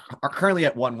currently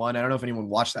at 1-1. I don't know if anyone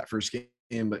watched that first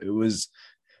game, but it was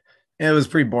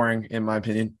pretty boring in my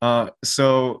opinion. We'll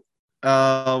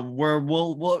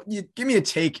give me a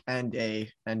take and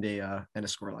a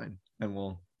scoreline, and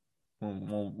we'll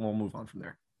move on from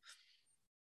there.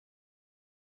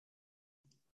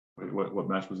 Wait, what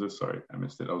match was this? Sorry, I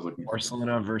missed it. I was looking.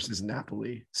 Barcelona versus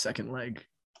Napoli, second leg.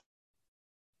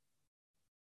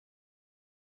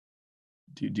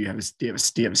 Do you have a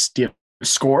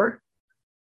score?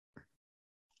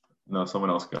 No, someone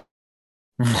else got.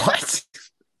 What?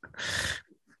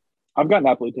 I've got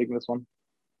Napoli taking this one.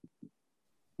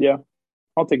 Yeah,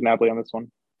 I'll take Napoli on this one.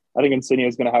 I think Insigne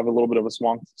is going to have a little bit of a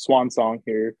swan song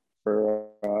here for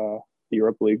the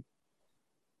Europa League.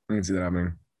 I can see that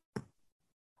happening.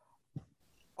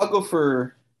 I'll go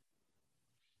for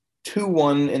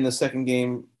 2-1 in the second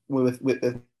game with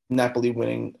Napoli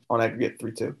winning on aggregate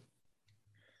 3-2.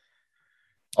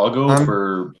 I'll go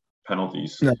for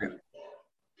penalties. No.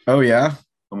 Oh yeah,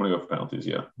 I'm gonna go for penalties.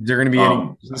 Yeah. Is there going to be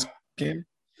any this game?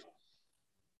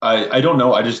 I don't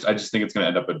know. I just think it's gonna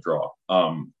end up a draw.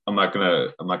 I'm not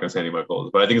gonna say any of my goals,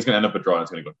 but I think it's gonna end up a draw and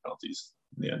it's gonna go to penalties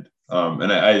in the end.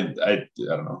 And I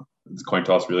don't know. It's a coin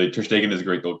toss really. Ter Stegen is a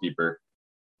great goalkeeper.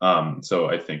 So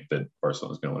I think that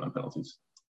Barcelona is gonna win on penalties.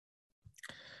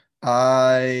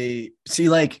 I see.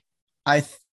 Like I'm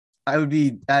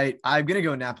gonna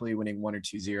go Napoli winning 1 or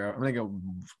 2-0. I'm gonna go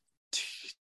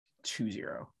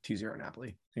 2-0 Napoli.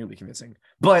 I think it'll be convincing,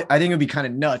 but I think it'd be kind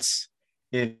of nuts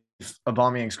if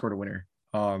Aubameyang scored a winner.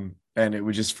 And it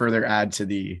would just further add to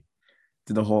the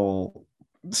whole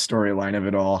storyline of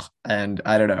it all. And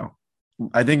I don't know.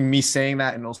 I think me saying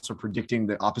that and also predicting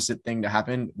the opposite thing to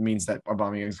happen means that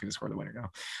Aubameyang is going to score the winner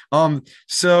now.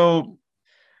 So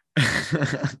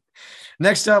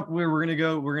next up, we're gonna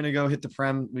go hit the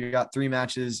Prem. We got 3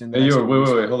 matches. Hey, wait,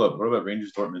 hold up. What about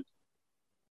Rangers Dortmund?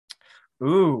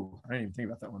 Ooh, I didn't even think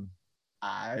about that one.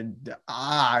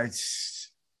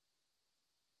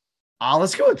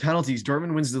 Let's go with penalties.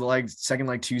 Dortmund wins the second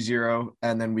leg 2-0,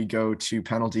 and then we go to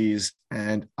penalties,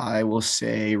 and I will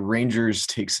say Rangers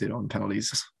takes it on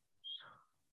penalties.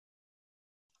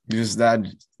 Just that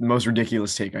most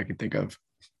ridiculous take I could think of.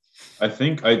 I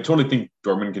totally think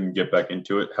Dortmund can get back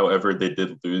into it. However, they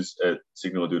did lose at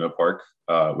Signal Iduna Park,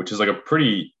 which is like a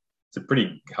pretty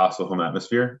hostile home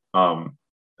atmosphere.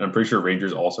 And I'm pretty sure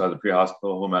Rangers also has a pretty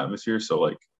hostile home atmosphere. So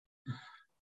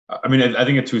I think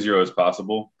a 2-0 is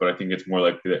possible, but I think it's more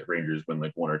likely that Rangers win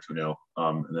 1 or 2-0,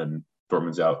 and then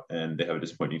Dortmund's out and they have a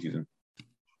disappointing season.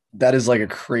 That is a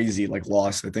crazy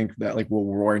loss. I think that will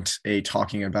warrant a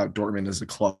talking about Dortmund as a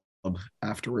club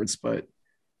afterwards. But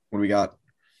what do we got?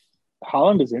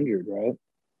 Haaland is injured, right?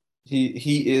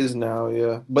 He is now,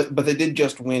 yeah. But they did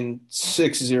just win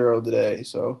 6-0 today,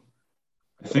 so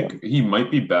I think he might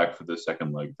be back for the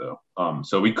second leg though.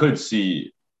 So we could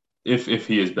see if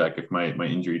he is back, if my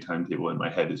injury timetable in my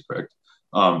head is correct.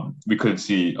 We could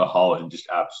see a Haaland just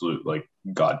absolute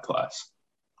god class.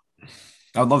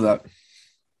 I would love that.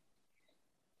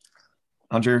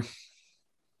 Hunter,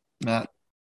 Matt.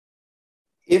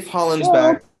 If Haaland's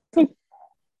back.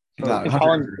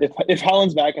 If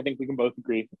Haaland's back, I think we can both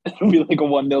agree. It'll be a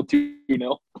 1-0,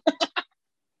 2-0.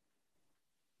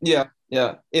 Yeah.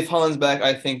 If Haaland's back,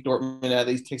 I think Dortmund at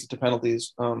least takes it to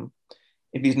penalties.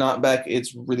 If he's not back,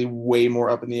 it's really way more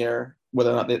up in the air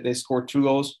whether or not they score 2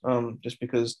 goals. Just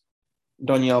because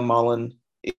Donyell Malen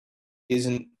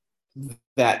isn't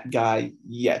that guy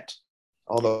yet,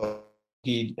 although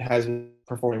he has been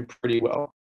performing pretty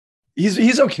well.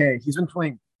 He's okay. He's been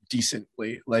playing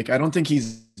decently. I don't think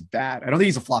he's bad. I don't think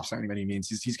he's a flop signing by any means.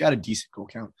 He's got a decent goal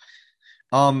count.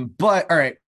 But all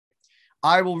right.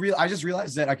 I just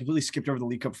realized that I completely skipped over the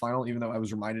League Cup final, even though I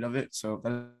was reminded of it. So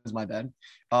that is my bad.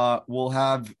 We'll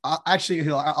have actually.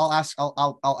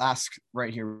 I'll ask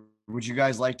right here. Would you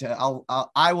guys like to?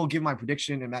 I will give my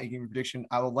prediction, and Matt, you give your prediction.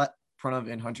 I will let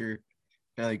Pranav and Hunter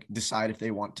decide if they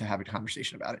want to have a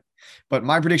conversation about it. But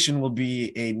my prediction will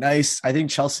be a nice. I think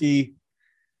Chelsea.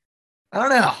 I don't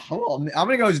know. I'm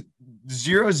gonna go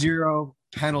 0-0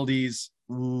 penalties.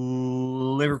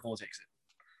 Liverpool takes it.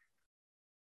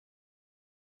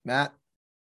 Matt?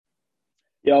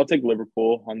 Yeah, I'll take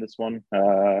Liverpool on this one.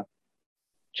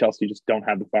 Chelsea just don't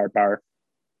have the firepower,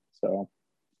 so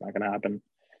it's not going to happen.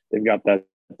 They've got that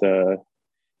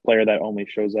player that only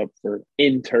shows up for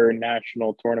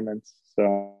international tournaments.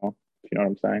 So, if you know what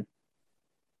I'm saying.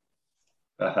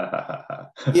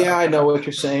 Yeah, I know what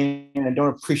you're saying, and I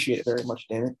don't appreciate it very much,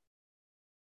 damn it.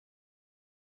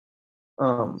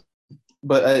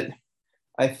 But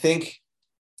I think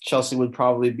Chelsea would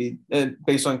probably be,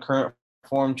 based on current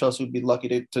form, Chelsea would be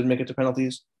lucky to make it to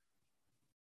penalties.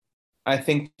 I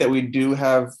think that we do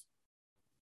have,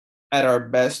 at our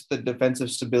best, the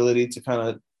defensive stability to kind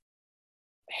of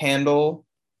handle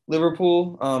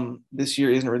Liverpool. This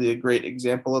year isn't really a great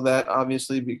example of that,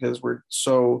 obviously, because we're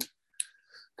so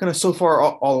far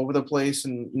all over the place.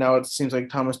 And now it seems like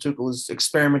Thomas Tuchel is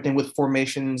experimenting with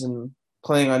formations and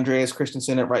playing Andreas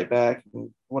Christensen at right back and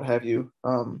what have you.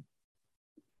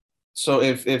 So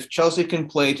if Chelsea can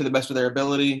play to the best of their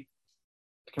ability,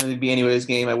 it can really be anybody's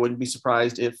game. I wouldn't be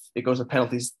surprised if it goes to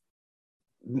penalties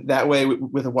that way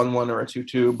with a 1-1 or a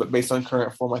 2-2. But based on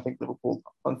current form, I think Liverpool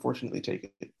unfortunately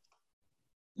take it.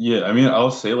 Yeah, I mean,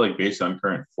 I'll say based on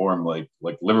current form,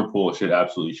 Liverpool should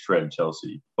absolutely shred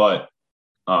Chelsea. But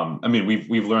I mean,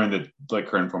 we've learned that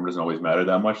current form doesn't always matter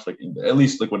that much. At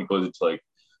least when it goes into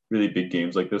really big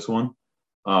games like this one.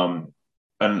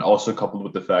 And also coupled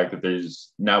with the fact that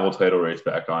there's now a title race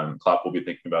back on, Klopp will be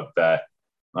thinking about that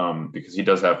because he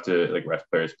does have to rest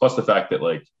players. Plus the fact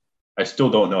that I still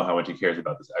don't know how much he cares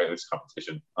about this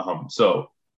competition.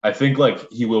 So I think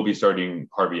he will be starting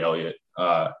Harvey Elliott,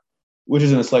 which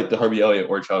isn't a slight to Harvey Elliott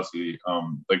or Chelsea.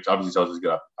 Obviously Chelsea's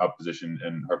got opposition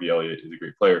and Harvey Elliott is a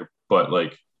great player, but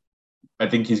I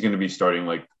think he's going to be starting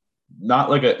it's not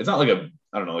like a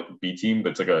B team, but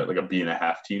it's like a B and a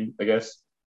half team, I guess.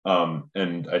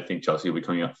 And I think Chelsea will be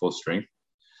coming out full strength.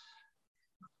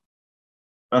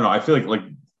 I don't know. I feel I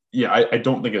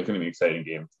don't think it's going to be an exciting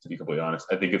game, to be completely honest.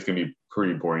 I think it's going to be a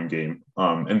pretty boring game.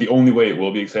 And the only way it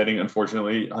will be exciting,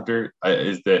 unfortunately, Hunter,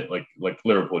 is that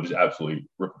Liverpool just absolutely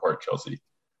rip apart Chelsea.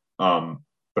 But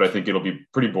I think it'll be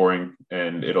pretty boring,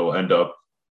 and it'll end up,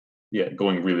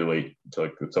 going really late to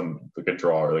a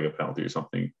draw or a penalty or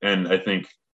something. And I think,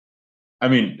 I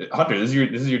mean, Hunter, this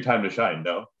is your time to shine.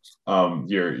 No,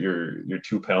 you're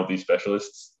two penalty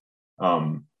specialists,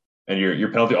 and your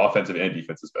penalty offensive and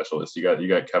defensive specialists. You got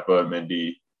Kepa,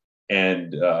 Mendy,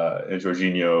 and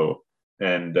Jorginho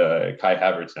and Kai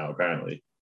Havertz now apparently.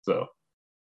 So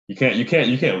you can't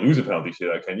lose a penalty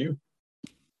shootout, can you?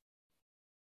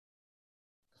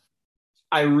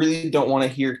 I really don't want to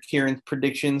hear Kieran's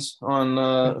predictions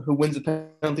on who wins the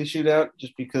penalty shootout,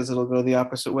 just because it'll go the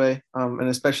opposite way, and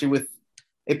especially with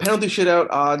a penalty shootout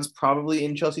odds probably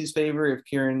in Chelsea's favor. If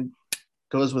Kieran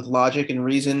goes with logic and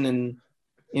reason and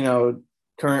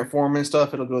current form and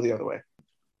stuff, it'll go the other way.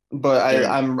 But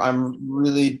I'm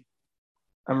really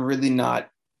not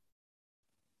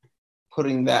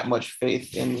putting that much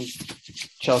faith in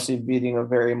Chelsea beating a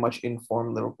very much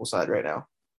informed Liverpool side right now.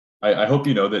 I hope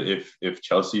you know that if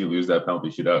Chelsea lose that penalty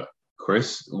shootout,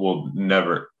 Chris will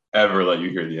never ever let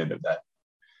you hear the end of that.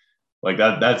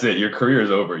 That's it. Your career is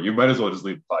over. You might as well just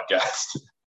leave the podcast.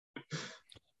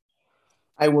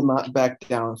 I will not back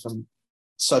down from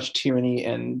such tyranny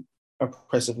and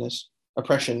oppressiveness.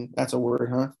 Oppression, that's a word,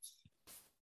 huh?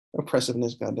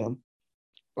 Oppressiveness, goddamn.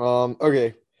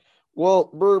 Okay.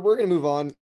 Well, we're gonna move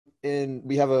on, and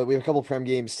we have a couple Prem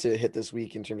games to hit this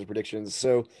week in terms of predictions.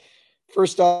 So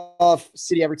first off,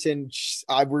 City Everton.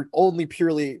 We're only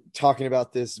purely talking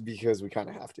about this because we kind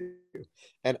of have to.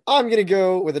 And I'm going to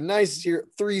go with a nice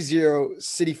 3-0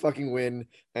 City fucking win.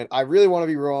 And I really want to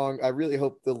be wrong. I really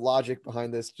hope the logic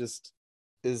behind this just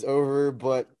is over.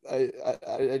 But I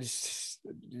just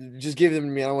give them to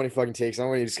me. I don't want any fucking takes. I don't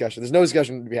want any discussion. There's no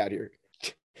discussion to be had here.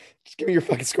 Just give me your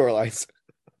fucking score lines.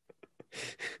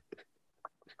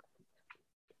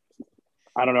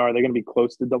 I don't know. Are they going to be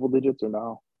close to double digits or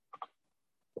no?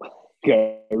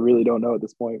 Yeah, I really don't know at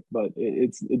this point, but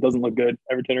it doesn't look good.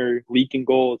 Everton are leaking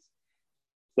goals.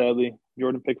 Sadly,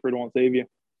 Jordan Pickford won't save you.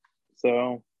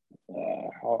 So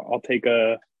I'll take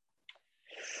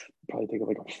probably take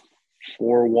a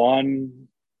 4-1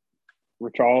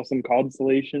 Richarlison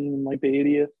consolation in like the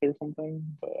 80th or something,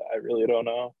 but I really don't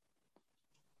know.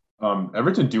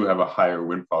 Everton do have a higher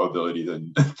win probability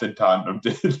than Tottenham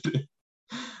did,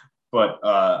 but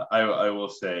I will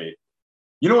say,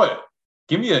 you know what?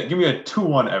 Give me a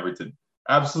 2-1 Everton.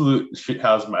 Absolute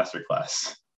shithouse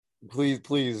masterclass.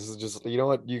 Please, just you know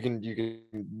what you can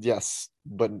yes,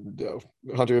 but no.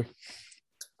 Hunter.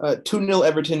 2-0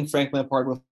 Everton. Frank Lampard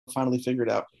will finally figure it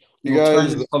out. You We'll guys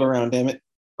turn this all around. Damn it.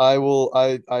 I will.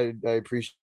 I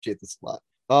appreciate this a lot.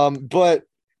 But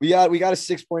we got a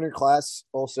 6-pointer class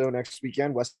also next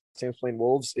weekend. West Ham's playing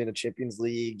Wolves in a Champions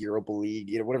League, Europa League,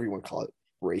 whatever you want to call it,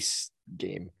 race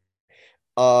game.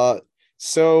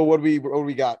 So what do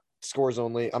we got? Scores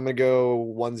only. I'm gonna go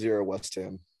 1-0 West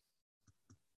Ham.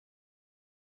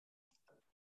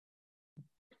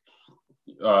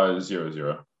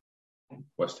 0-0.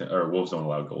 West Ham or Wolves don't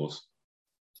allow goals.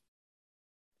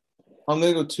 I'm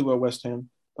gonna go 2-0 West Ham.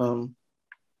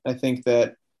 I think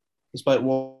that despite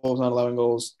Wolves not allowing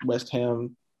goals, West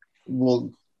Ham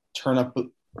will turn up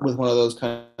with one of those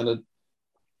kind of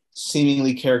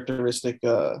seemingly characteristic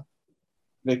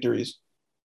victories.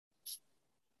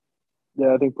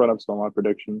 Yeah, I think Prenup's still my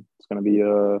prediction. It's going to be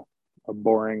a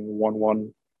boring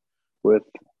 1-1 with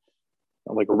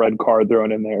like a red card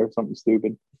thrown in there or something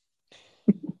stupid.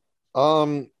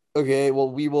 Okay,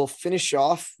 well, we will finish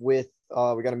off with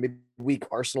we got a midweek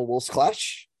Arsenal Wolves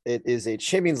clash. It is a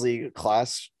Champions League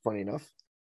class, funny enough.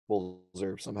 Wolves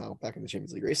are somehow back in the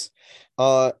Champions League race.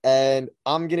 And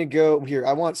I'm gonna go here.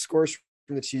 I want scores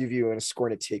from the two of you and a score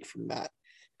and a take from Matt.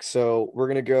 So I'm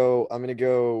gonna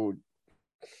go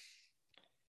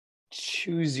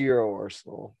 2-0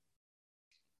 Arsenal.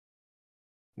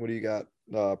 What do you got,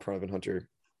 Pranav and Hunter?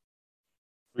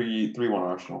 3-1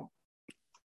 Arsenal.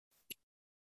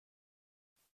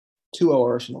 2-0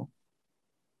 Arsenal.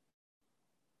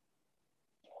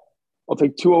 I'll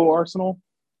take 2-0 Arsenal.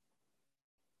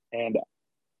 And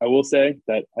I will say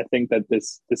that I think that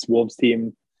this Wolves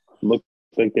team looked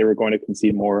like they were going to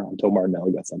concede more until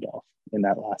Martinelli got sent off in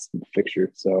that last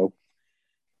fixture. So,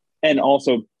 and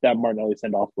also that Martinelli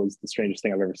send off was the strangest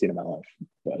thing I've ever seen in my life.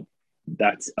 But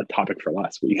that's a topic for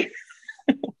last week.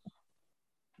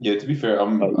 Yeah, to be fair,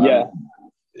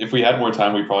 if we had more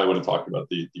time, we probably would have talked about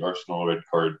the Arsenal red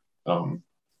card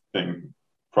thing,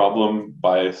 problem,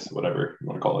 bias, whatever you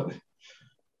want to call it.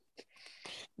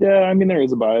 Yeah, I mean, there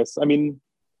is a bias. I mean,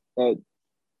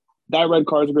 that red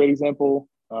card is a great example.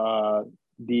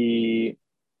 The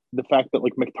fact that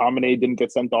like McTominay didn't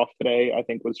get sent off today, I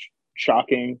think was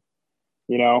shocking.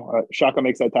 You know, Xhaka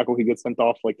makes that tackle, he gets sent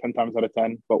off like 10 times out of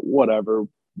 10, but whatever,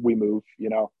 we move, you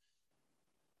know.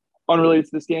 Unrelated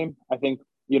to this game, I think,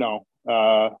 you know,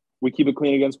 we keep it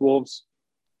clean against Wolves.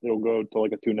 It'll go to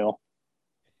like a 2-0.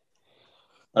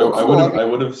 I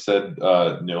would have said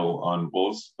nil on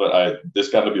Wolves, but this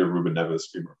got to be a Ruben Neves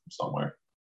screamer from somewhere.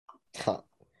 Huh.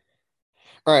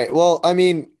 All right. Well, I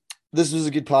mean, this was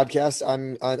a good podcast.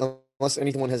 Unless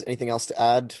anyone has anything else to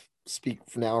add, speak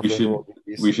for now.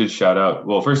 We should shout out.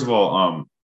 Well, first of all,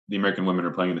 the American women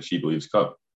are playing in the She Believes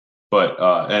Cup, but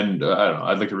I don't know.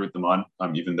 I'd like to root them on.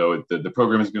 Even though the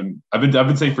program is going, I've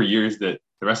been saying for years that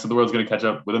the rest of the world's going to catch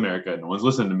up with America. No one's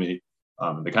listening to me.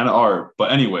 They kind of are.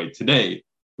 But anyway, today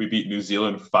we beat New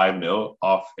Zealand 5-0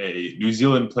 off a New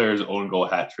Zealand player's own goal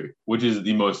hat trick, which is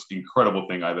the most incredible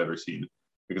thing I've ever seen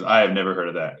because I have never heard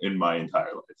of that in my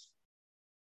entire life.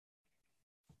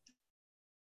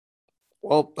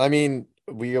 Well, I mean,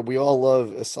 we all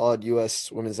love a solid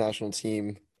U.S. women's national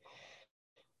team.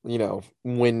 You know,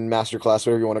 win masterclass,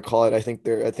 whatever you want to call it. I think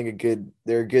they're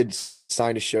a good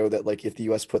sign to show that like if the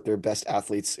U.S. put their best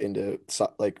athletes into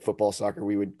like football, soccer,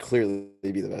 we would clearly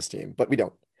be the best team, but we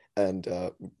don't, and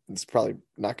it's probably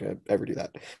not going to ever do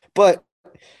that. But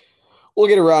we'll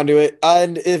get around to it.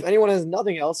 And if anyone has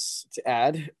nothing else to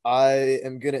add, I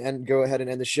am going to go ahead and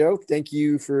end the show. Thank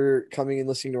you for coming and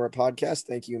listening to our podcast.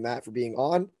 Thank you, Matt, for being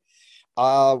on.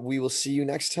 We will see you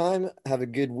next time. Have a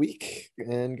good week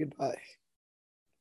and goodbye.